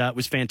Hocking was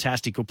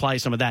fantastic. We'll play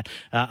some of that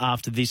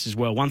after this as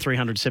well.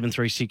 1300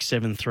 736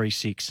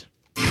 736.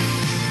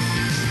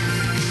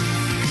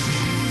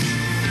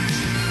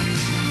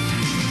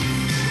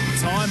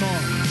 Time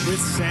on with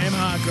Sam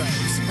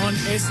Hargreaves on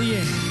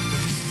SEN.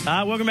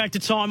 Welcome back to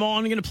Time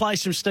On. I'm going to play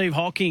some Steve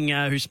Hocking,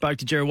 who spoke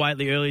to Gerard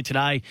Whateley earlier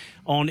today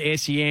on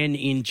SEN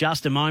in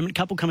just a moment. A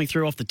couple coming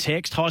through off the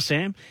text. Hi,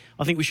 Sam.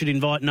 I think we should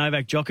invite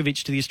Novak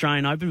Djokovic to the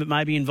Australian Open, but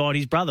maybe invite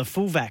his brother,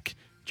 Fulvak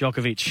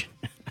Djokovic.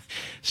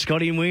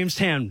 Scotty in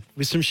Williamstown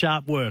with some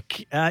sharp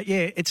work.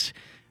 It's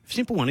a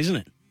simple one, isn't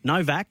it?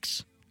 No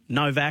vax,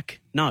 Novak,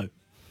 no.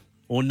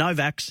 Or no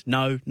vax,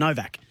 no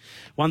Novak.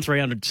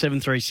 1300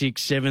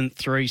 736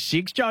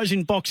 736. Joe's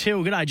in Box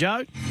Hill. G'day,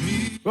 Joe.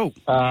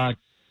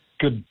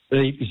 Is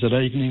it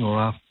evening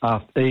or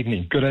after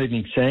evening? Good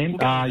evening, Sam.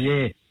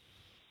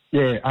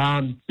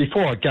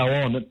 Before I go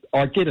on,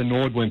 I get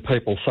annoyed when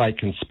people say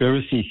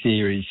conspiracy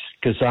theories,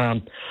 because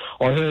I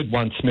heard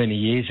once many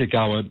years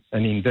ago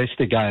an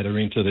investigator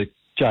into the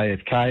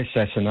JFK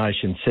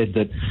assassination said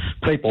that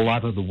people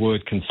utter the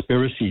word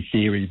conspiracy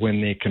theory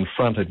when they're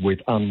confronted with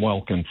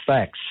unwelcome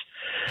facts.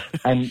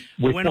 And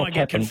when I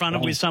get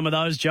confronted with some of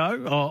those,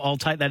 Joe, I'll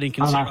take that in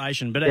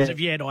consideration. But as of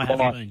yet, I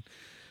haven't been.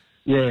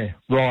 Yeah,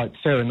 right,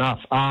 fair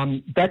enough.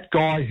 That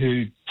guy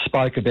who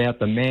spoke about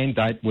the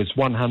mandate was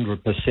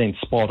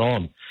 100% spot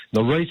on.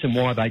 The reason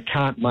why they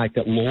can't make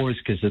it law is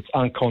because it's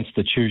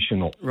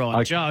unconstitutional. Right,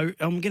 okay. Joe,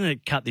 I'm going to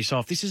cut this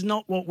off. This is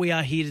not what we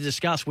are here to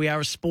discuss. We are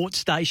a sports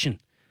station.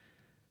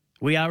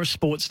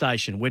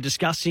 We're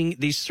discussing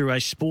this through a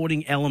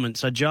sporting element.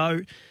 So, Joe,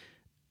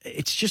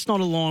 it's just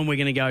not a line we're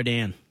going to go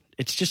down.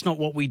 It's just not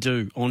what we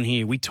do on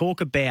here. We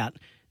talk about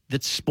the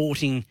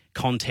sporting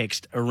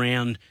context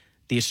around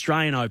the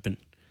Australian Open.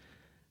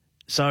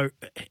 So,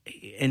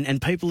 and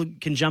people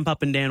can jump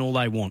up and down all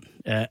they want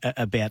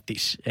about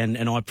this. And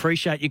I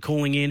appreciate you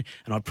calling in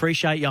and I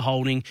appreciate you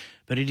holding,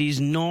 but it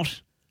is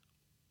not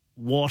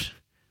what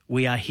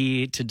we are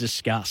here to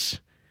discuss.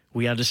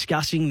 We are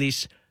discussing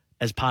this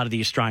as part of the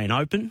Australian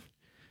Open.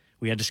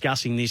 We are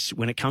discussing this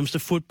when it comes to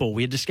football.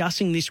 We are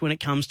discussing this when it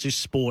comes to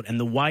sport and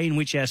the way in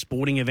which our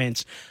sporting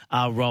events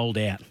are rolled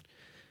out.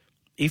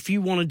 If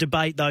you want to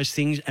debate those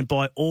things, and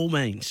by all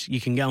means, you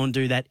can go and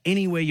do that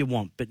anywhere you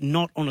want, but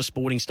not on a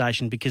sporting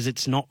station, because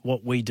it's not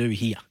what we do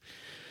here.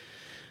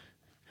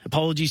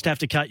 Apologies to have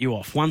to cut you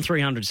off.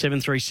 1300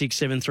 736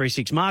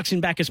 736. Mark's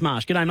in Bacchus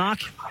Marsh. G'day,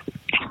 Mark.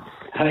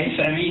 Hey,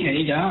 Sammy. How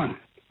you going?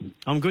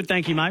 I'm good,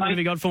 thank you, mate. What have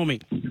you got for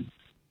me?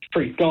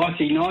 Pretty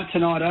dicey night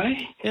tonight,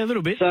 eh? Yeah, a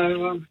little bit.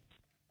 So,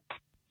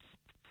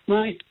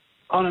 mate,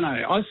 I don't know.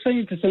 I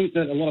seem to think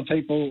that a lot of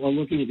people are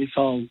looking at this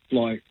whole,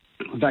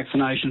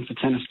 vaccination for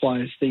tennis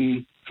players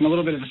thing from a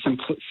little bit of a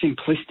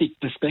simplistic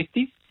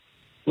perspective,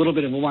 a little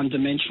bit of a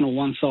one-dimensional,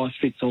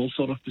 one-size-fits-all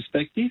sort of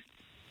perspective.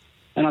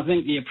 And I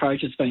think the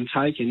approach that's been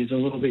taken is a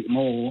little bit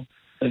more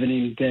of an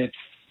in-depth,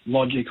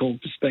 logical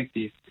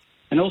perspective.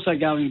 And also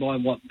going by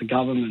what the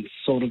government's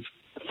sort of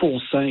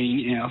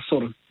foreseen our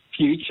sort of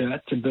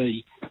future to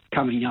be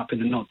coming up in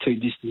the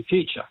not-too-distant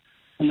future.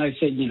 And they've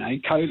said,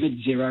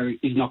 COVID zero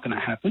is not going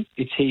to happen.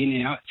 It's here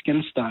now. It's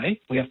going to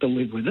stay. We have to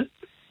live with it.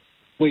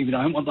 We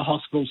don't want the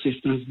hospital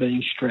systems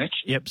being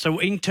stretched. Yep. So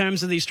in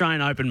terms of the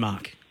Australian Open,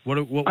 Mark, what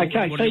do you so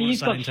want to you've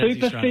say got in terms of the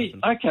super Australian fit.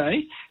 Open?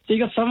 Okay. So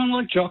you've got someone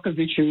like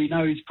Djokovic, who we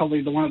know is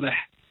probably one of the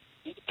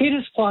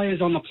fittest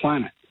players on the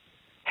planet,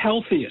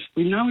 healthiest.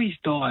 We know his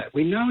diet.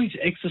 We know his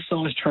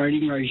exercise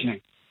training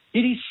regime. It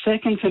is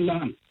second to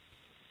none.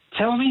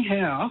 Tell me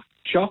how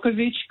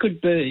Djokovic could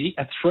be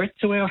a threat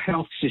to our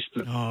health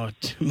system. Mark,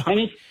 that's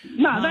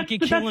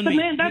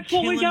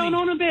what we're going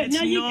on about. It's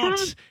now you not.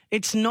 can't.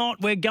 It's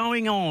not. We're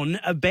going on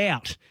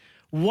about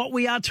what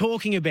we are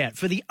talking about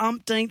for the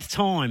umpteenth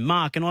time,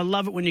 Mark, and I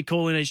love it when you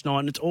call in each night,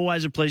 and it's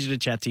always a pleasure to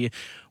chat to you.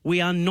 We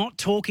are not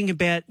talking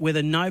about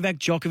whether Novak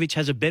Djokovic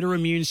has a better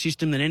immune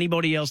system than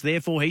anybody else,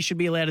 therefore he should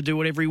be allowed to do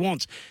whatever he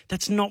wants.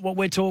 That's not what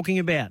we're talking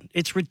about.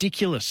 It's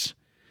ridiculous.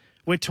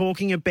 We're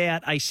talking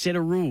about a set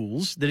of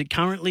rules that it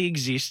currently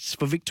exists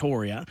for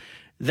Victoria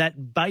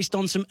that, based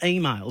on some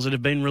emails that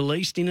have been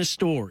released in a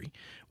story,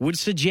 would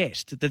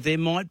suggest that there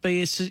might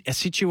be a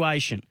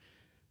situation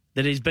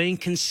that is being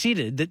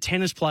considered that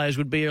tennis players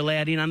would be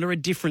allowed in under a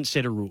different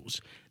set of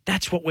rules.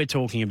 That's what we're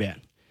talking about.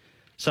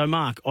 So,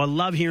 Mark, I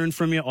love hearing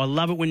from you. I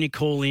love it when you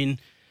call in.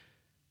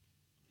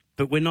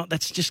 But we're not.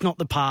 That's just not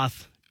the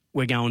path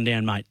we're going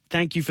down, mate.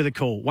 Thank you for the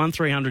call.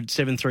 1300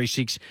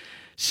 736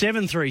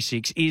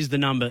 736 is the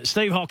number.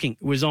 Steve Hocking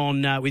was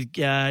on with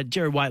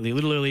Gerard Whateley a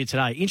little earlier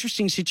today.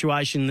 Interesting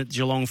situation that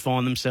Geelong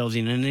find themselves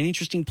in, and an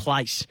interesting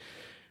place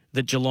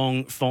that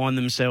Geelong find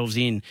themselves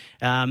in.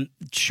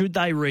 Should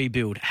they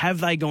rebuild? Have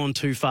they gone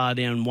too far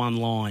down one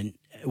line?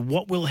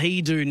 What will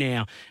he do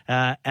now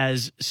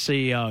as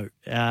CEO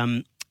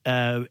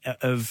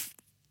of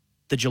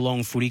the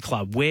Geelong Footy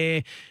Club?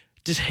 Where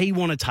does he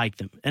want to take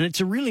them? And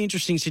it's a really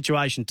interesting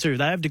situation too.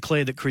 They have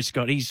declared that Chris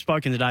Scott, he's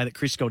spoken today that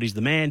Chris Scott is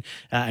the man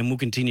and will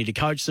continue to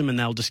coach them, and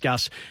they'll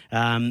discuss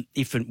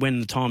if and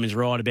when the time is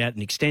right about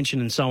an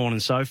extension and so on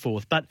and so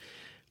forth. But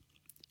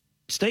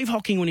Steve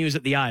Hocking, when he was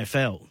at the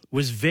AFL,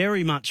 was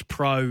very much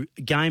pro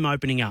game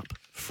opening up,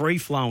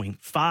 free-flowing,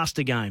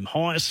 faster game,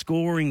 higher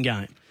scoring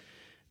game.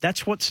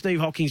 That's what Steve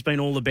Hocking's been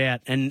all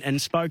about,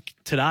 and spoke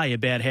today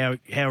about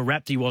how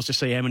rapt he was to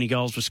see how many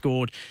goals were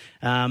scored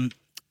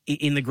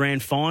in the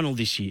grand final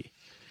this year.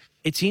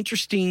 It's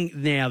interesting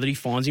now that he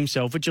finds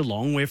himself at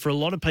Geelong, where for a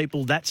lot of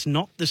people that's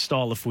not the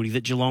style of footy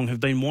that Geelong have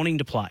been wanting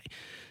to play.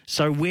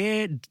 So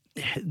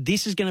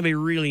this is going to be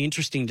really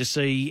interesting to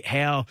see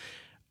how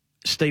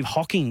Steve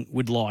Hocking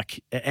would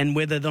like, and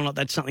whether or not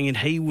that's something that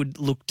he would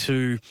look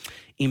to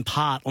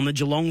impart on the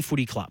Geelong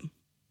Footy Club.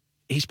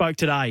 He spoke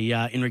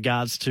today in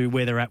regards to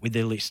where they're at with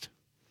their list.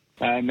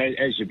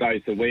 As you're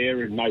both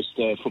aware, and most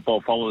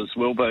football followers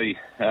will be,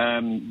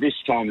 this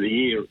time of the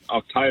year,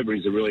 October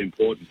is a really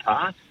important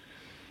part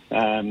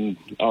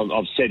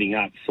of setting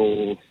up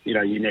for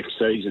your next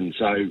season.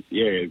 So,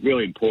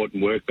 really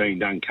important work being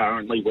done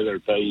currently, whether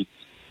it be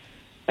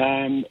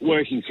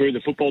working through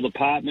the football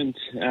department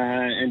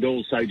and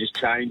also just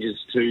changes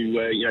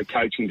to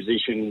coaching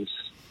positions,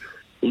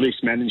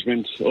 list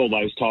management, all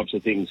those types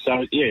of things.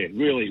 So,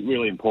 really,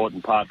 really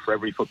important part for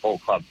every football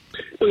club.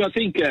 Look, I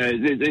think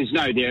there's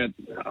no doubt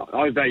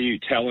I value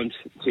talent,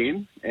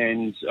 Tim,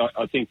 and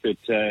I think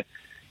that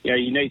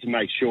you need to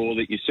make sure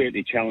that you're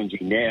certainly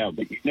challenging now,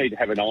 but you need to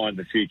have an eye on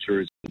the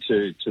future as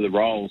to the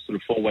role sort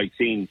of 4 weeks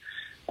in.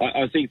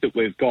 I think that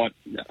we've got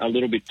a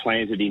little bit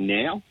planted in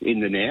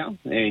the now,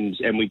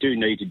 and we do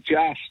need to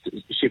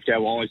just shift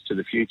our eyes to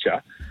the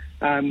future,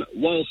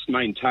 whilst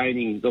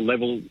maintaining the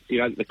level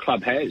the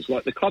club has.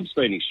 Like, the club's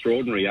been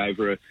extraordinary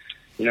over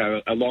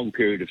a long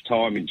period of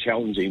time and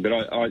challenging, but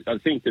I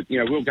think that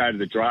we'll go to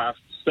the draft.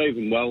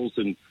 Stephen Wells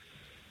and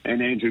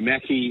Andrew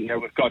Mackey,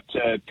 we've got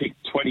pick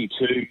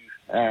 22,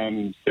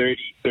 30,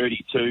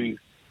 32,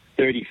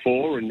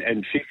 34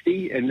 and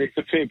 50, and there's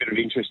a fair bit of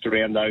interest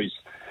around those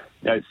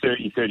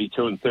 30,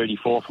 32 and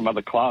 34 from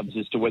other clubs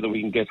as to whether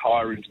we can get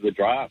higher into the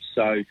draft.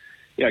 So,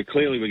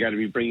 clearly we're going to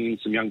be bringing in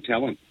some young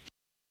talent.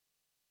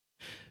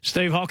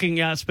 Steve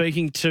Hocking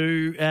speaking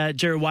to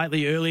Gerard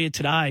Whateley earlier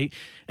today,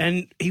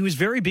 and he was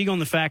very big on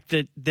the fact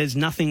that there's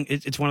nothing,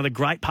 it's one of the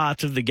great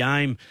parts of the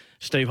game,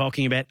 Steve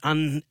Hocking, about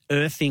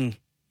unearthing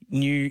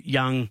new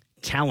young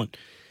talent.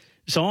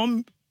 So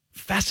I'm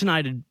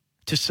fascinated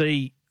to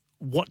see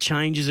what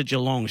changes at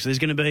Geelong. So there's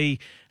going to be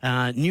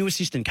new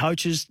assistant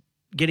coaches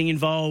getting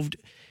involved.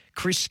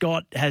 Chris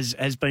Scott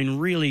has been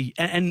really,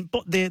 and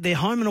their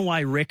home and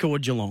away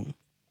record, Geelong,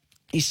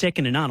 is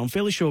second to none. I'm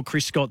fairly sure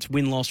Chris Scott's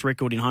win-loss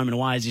record in home and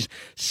aways is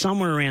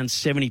somewhere around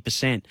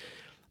 70%.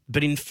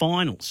 But in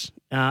finals,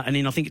 and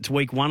in I think it's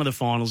week one of the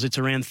finals, it's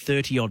around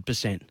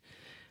 30-odd%.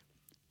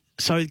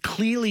 So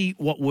clearly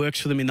what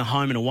works for them in the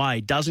home and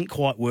away doesn't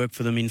quite work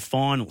for them in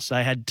finals.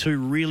 They had 2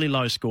 really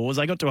low scores.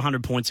 They got to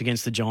 100 points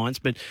against the Giants,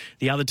 but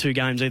the other 2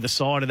 games either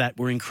side of that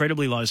were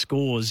incredibly low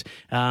scores,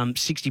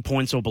 60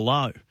 points or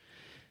below.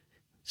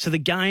 So the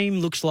game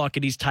looks like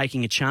it is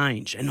taking a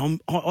change.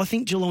 And I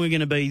think Geelong are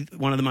going to be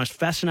one of the most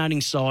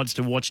fascinating sides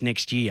to watch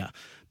next year,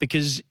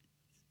 because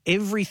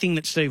everything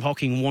that Steve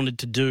Hocking wanted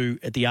to do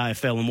at the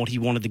AFL and what he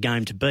wanted the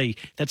game to be,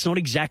 that's not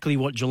exactly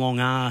what Geelong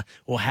are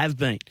or have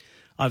been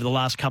over the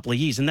last couple of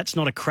years. And that's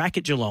not a crack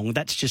at Geelong.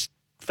 That's just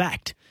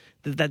fact.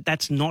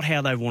 That's not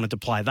how they've wanted to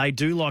play. They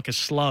do like a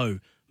slow,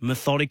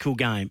 methodical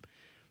game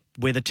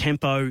where the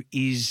tempo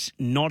is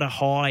not a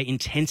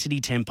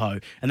high-intensity tempo.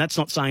 And that's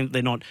not saying that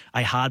they're not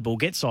a hardball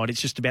get side. It's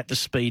just about the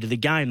speed of the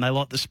game. They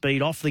like the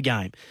speed off the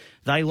game.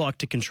 They like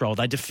to control.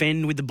 They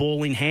defend with the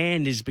ball in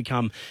hand has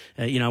become,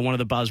 one of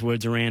the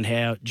buzzwords around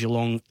how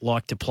Geelong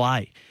like to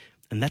play.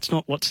 And that's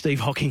not what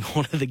Steve Hocking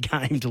wanted the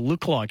game to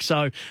look like.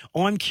 So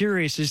I'm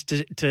curious as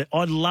to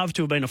I'd love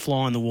to have been a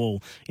fly on the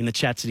wall in the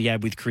chats that he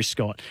had with Chris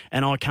Scott.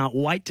 And I can't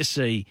wait to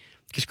see,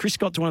 because Chris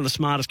Scott's one of the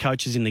smartest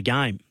coaches in the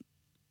game,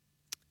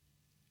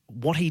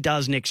 what he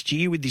does next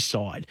year with this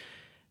side.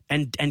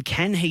 And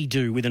can he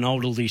do with an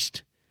older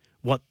list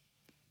what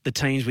the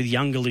teams with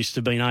younger lists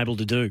have been able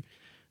to do?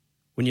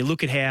 When you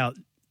look at how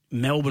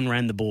Melbourne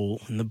ran the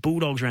ball and the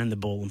Bulldogs ran the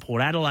ball and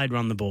Port Adelaide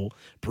run the ball,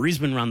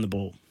 Brisbane run the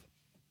ball,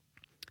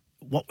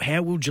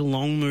 how will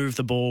Geelong move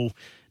the ball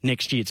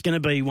next year? It's going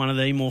to be one of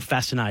the more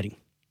fascinating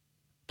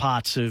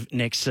parts of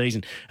next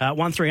season.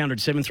 1300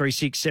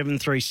 736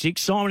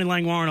 736. Simon in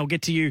Langwarrin, I'll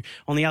get to you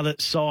on the other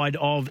side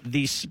of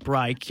this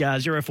break.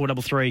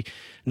 0433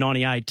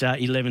 98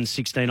 11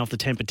 16 off the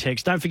Temper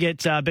text. Don't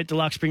forget, Bet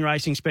Deluxe Spring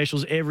Racing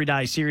specials every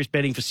day. Serious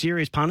betting for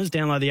serious punters.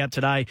 Download the app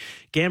today.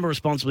 Gamble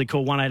responsibly.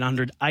 Call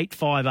 1800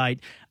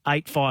 858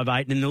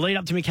 858. And in the lead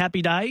up to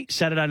McHappy Day,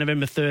 Saturday,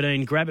 November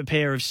 13, grab a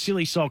pair of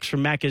silly socks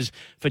from Macca's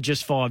for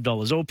just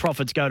 $5. All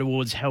profits go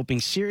towards helping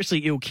seriously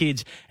ill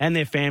kids and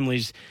their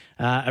families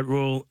at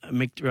Ronald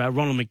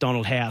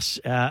McDonald House,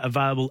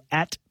 available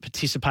at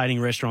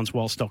participating restaurants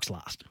while stocks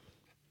last.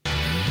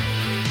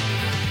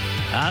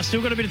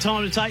 Still got a bit of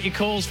time to take your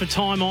calls for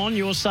Time On.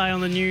 Your say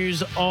on the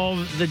news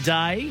of the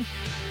day.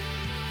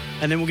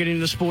 And then we'll get into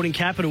the sporting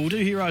capital. We'll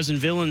do heroes and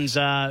villains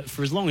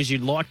for as long as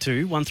you'd like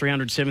to.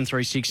 1300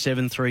 736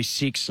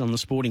 736 on the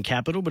sporting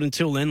capital. But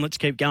until then, let's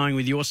keep going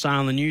with your say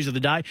on the news of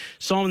the day.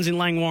 Simon's in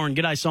Langwarrin.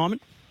 G'day,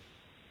 Simon.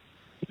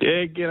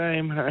 Yeah,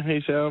 g'day,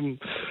 mate.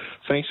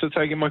 Thanks for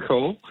taking my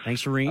call.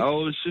 Thanks for ringing. I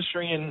was just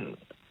ringing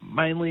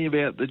mainly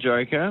about the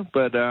Joker,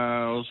 but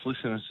I was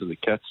listening to the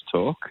Cats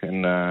talk,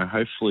 and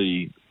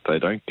hopefully they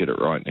don't get it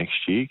right next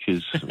year,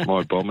 because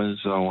my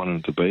Bombers, I want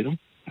them to beat them.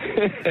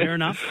 Fair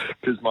enough.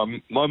 Because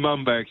my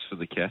mum backs for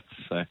the Cats.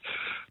 So,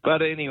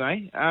 but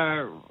anyway,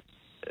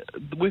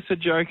 with the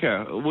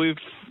Joker, we've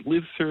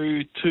lived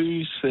through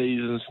 2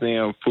 seasons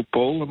now of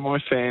football, and my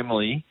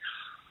family,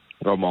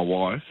 well, my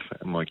wife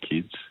and my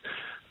kids,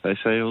 they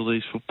say all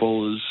these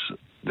footballers,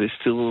 they're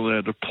still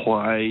allowed to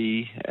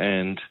play,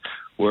 and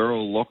we're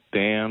all locked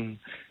down.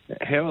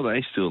 How are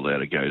they still allowed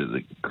to go to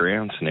the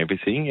grounds and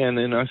everything? And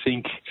then I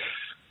think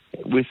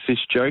with this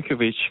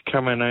Djokovic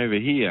coming over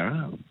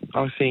here,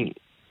 I think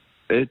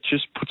it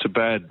just puts a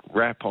bad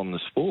rap on the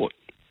sport.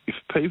 If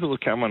people are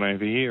coming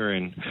over here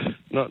and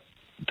not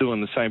doing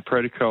the same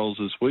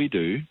protocols as we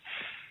do,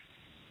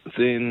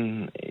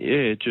 then,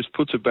 yeah, it just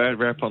puts a bad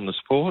rap on the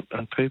sport,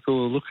 and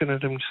people are looking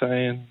at them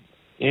saying,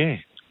 yeah,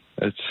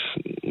 it's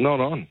not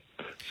on.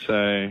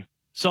 So,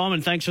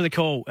 Simon, thanks for the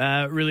call.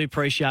 Really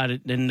appreciate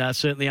it, and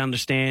certainly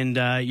understand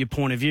your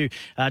point of view.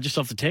 Just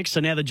off the text, so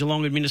now the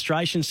Geelong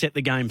administration set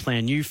the game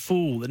plan. You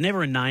fool. There's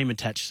never a name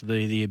attached to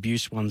the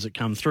abuse ones that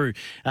come through.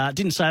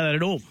 Didn't say that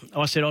at all.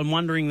 I said I'm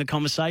wondering the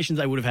conversations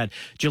they would have had.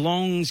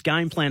 Geelong's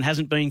game plan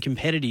hasn't been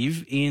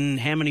competitive in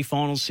how many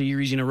final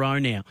series in a row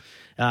now?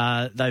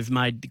 They've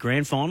made the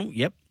grand final,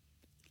 yep,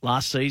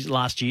 last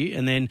year,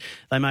 and then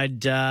they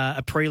made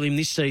a prelim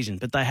this season,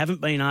 but they haven't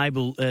been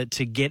able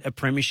to get a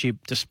premiership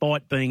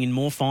despite being in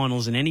more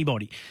finals than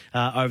anybody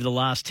over the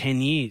last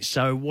 10 years.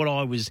 So what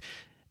I was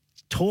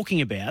talking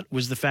about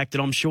was the fact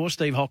that I'm sure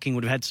Steve Hocking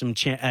would have had some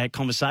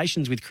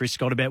conversations with Chris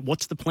Scott about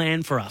what's the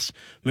plan for us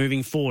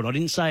moving forward. I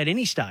didn't say at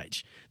any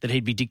stage that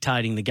he'd be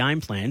dictating the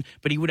game plan,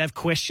 but he would have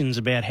questions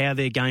about how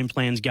their game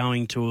plan's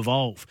going to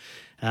evolve.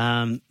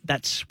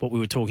 That's what we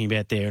were talking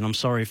about there, and I'm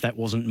sorry if that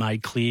wasn't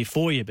made clear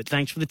for you, but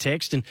thanks for the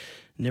text, and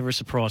never a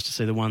surprise to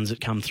see the ones that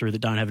come through that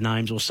don't have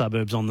names or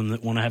suburbs on them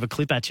that want to have a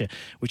clip at you,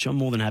 which I'm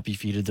more than happy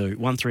for you to do.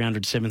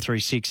 1300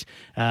 736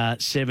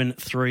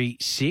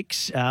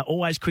 736.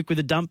 Always quick with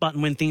the dump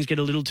button when things get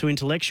a little too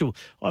intellectual.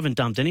 I haven't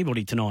dumped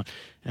anybody tonight,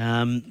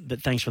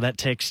 but thanks for that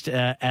text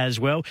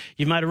as well.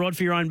 You've made a rod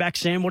for your own back,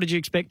 Sam. What did you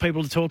expect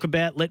people to talk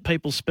about? Let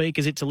people speak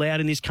as it's allowed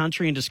in this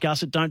country and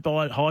discuss it. Don't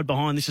hide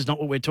behind this is not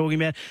what we're talking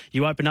about.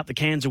 You open up the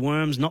cans of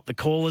worms, not the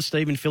caller.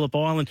 Stephen Phillip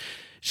Island.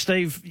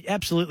 Steve,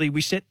 absolutely. We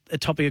set a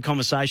topic of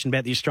conversation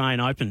about the Australian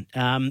Open.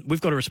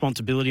 We've got a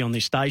responsibility on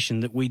this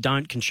station that we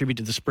don't contribute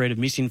to the spread of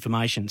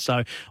misinformation.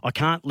 So I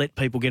can't let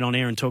people get on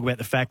air and talk about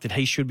the fact that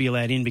he should be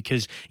allowed in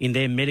because in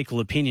their medical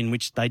opinion,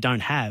 which they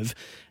don't have,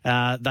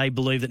 they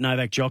believe that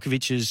Novak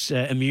Djokovic's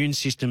immune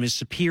system is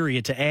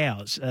superior to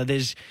ours.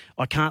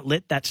 I can't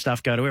let that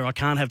stuff go to air. I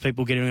can't have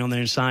people getting on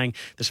there and saying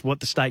what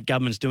the state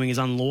government's doing is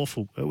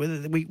unlawful.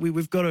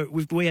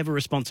 We have a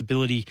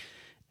responsibility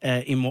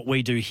in what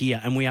we do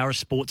here, and we are a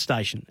sports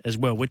station as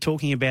well. We're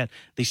talking about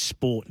the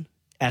sport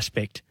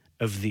aspect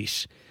of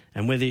this.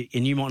 And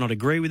you might not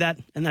agree with that,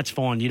 and that's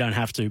fine, you don't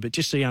have to, but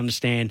just so you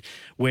understand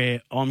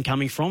where I'm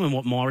coming from and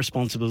what my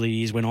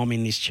responsibility is when I'm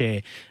in this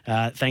chair.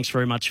 Thanks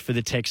very much for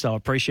the text, I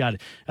appreciate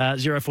it.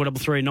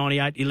 0433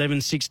 98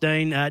 11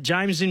 16.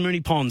 James in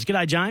Moonee Ponds.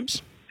 G'day,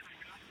 James.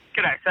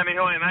 G'day, Sammy.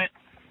 How are you, mate?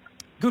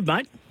 Good,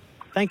 mate.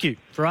 Thank you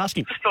for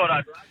asking.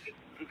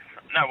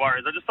 No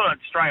worries. I just thought I'd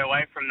stray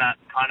away from that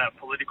kind of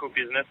political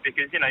business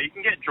because, you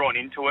can get drawn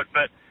into it.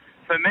 But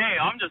for me,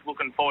 I'm just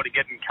looking forward to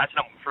catching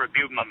up for a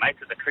beer with my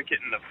mates at the cricket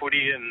and the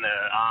footy and the,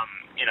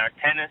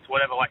 tennis,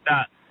 whatever like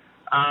that.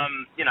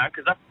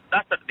 Because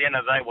that's at the end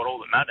of the day what all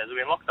that matters. We've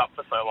been locked up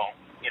for so long.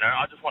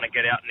 I just want to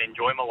get out and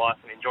enjoy my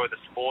life and enjoy the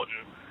sport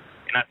and,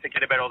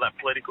 forget about all that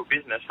political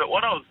business. But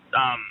what I was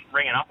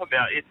ringing up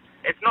about,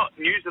 it's not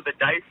news of the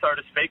day, so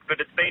to speak,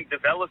 but it's been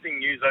developing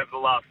news over the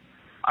last,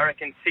 I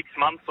reckon, 6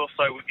 months or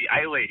so with the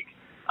A-League.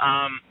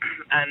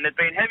 And there's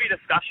been heavy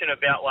discussion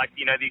about,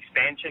 the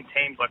expansion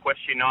teams like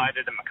West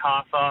United and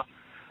Macarthur.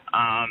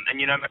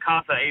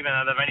 Macarthur, even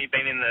though they've only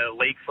been in the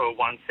league for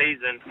one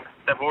season,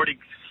 they've already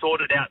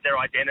sorted out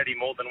their identity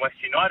more than West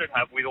United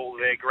have with all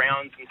their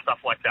grounds and stuff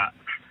like that.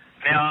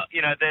 Now,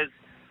 there's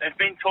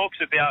been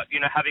talks about,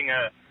 having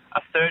a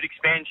third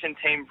expansion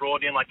team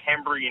brought in, like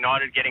Canberra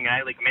United getting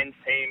an A-League men's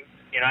team,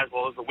 as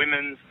well as the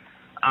women's.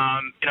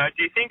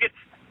 Do you think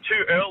it's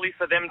too early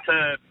for them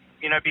to,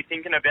 be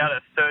thinking about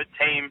a third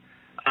team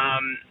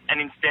and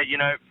instead,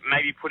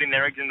 maybe putting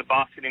their eggs in the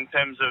basket in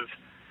terms of,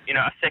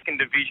 a second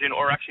division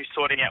or actually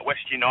sorting out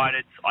West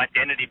United's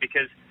identity?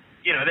 Because,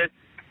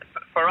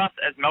 for us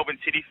as Melbourne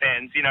City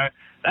fans,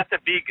 that's a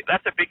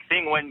big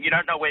thing when you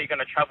don't know where you're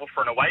going to travel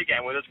for an away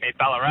game, whether it's going to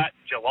be Ballarat,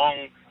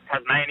 Geelong,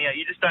 Tasmania.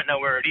 You just don't know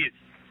where it is.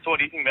 So what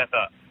do you think about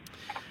that?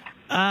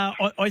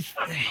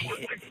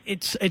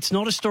 It's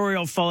not a story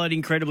I've followed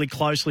incredibly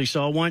closely,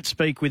 so I won't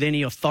speak with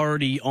any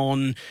authority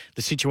on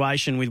the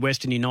situation with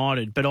Western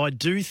United. But I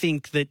do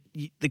think that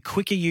the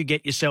quicker you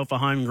get yourself a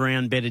home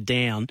ground bedded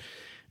down,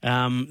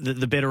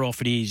 the better off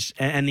it is,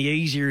 and the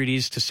easier it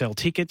is to sell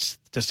tickets,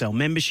 to sell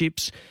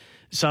memberships.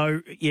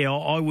 So, yeah,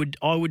 I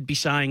would be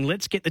saying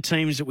let's get the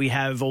teams that we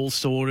have all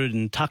sorted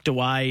and tucked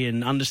away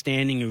and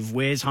understanding of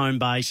where's home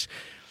base.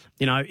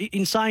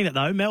 In saying that,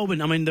 though, Melbourne,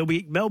 there'll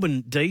be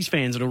Melbourne D's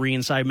fans that'll ring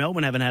and say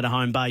Melbourne haven't had a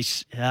home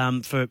base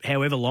for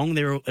however long.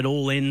 They're at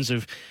all ends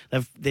of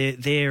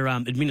their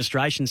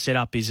administration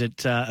setup is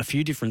at a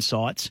few different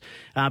sites,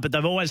 but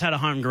they've always had a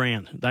home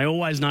ground. They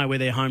always know where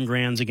their home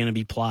grounds are going to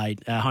be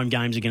played, home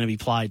games are going to be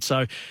played.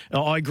 So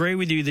I agree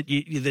with you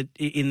that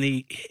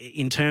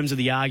in terms of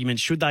the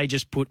argument, should they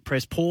just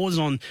press pause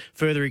on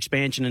further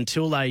expansion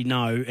until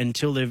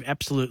they've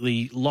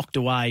absolutely locked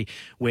away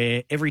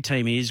where every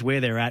team is, where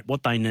they're at,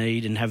 what they need,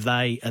 and are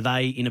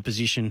they in a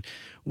position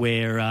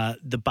where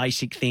the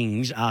basic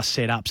things are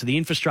set up? So the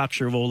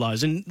infrastructure of all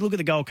those, and look at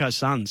the Gold Coast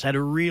Suns, had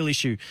a real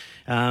issue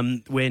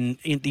when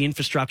the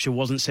infrastructure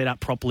wasn't set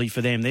up properly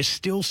for them. They're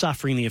still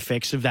suffering the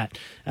effects of that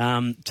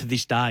to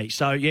this day.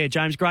 So, yeah,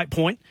 James, great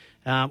point.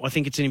 I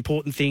think it's an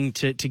important thing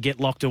to get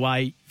locked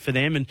away for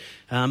them,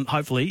 and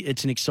hopefully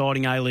it's an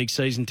exciting A-League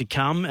season to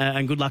come,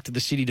 and good luck to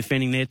the City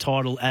defending their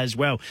title as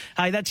well.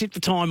 Hey, that's it for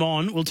Time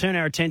On. We'll turn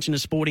our attention to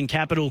Sporting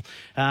Capital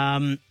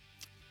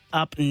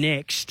up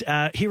next.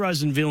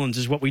 Heroes and Villains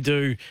is what we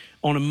do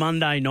on a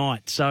Monday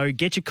night. So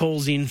get your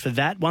calls in for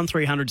that.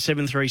 1300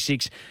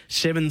 736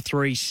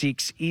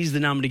 736 is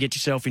the number to get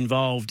yourself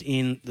involved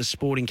in the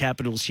Sporting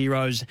Capital's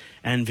Heroes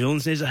and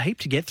Villains. There's a heap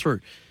to get through.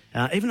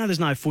 Even though there's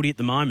no footy at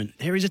the moment,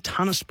 there is a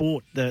ton of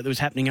sport that was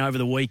happening over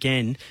the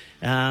weekend.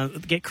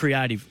 Get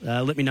creative.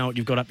 Let me know what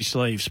you've got up your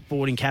sleeve.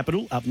 Sporting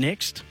Capital up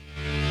next.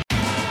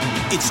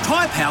 It's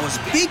Tyre Power's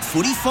Big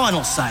Footy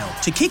Final Sale.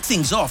 To kick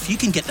things off, you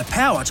can get the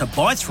power to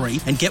buy 3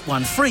 and get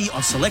 1 free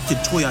on selected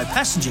Toyo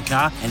passenger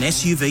car and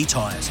SUV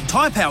tyres.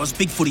 Tyre Power's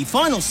Big Footy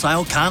Final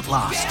Sale can't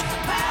last.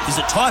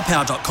 Visit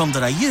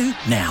tyrepower.com.au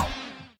now.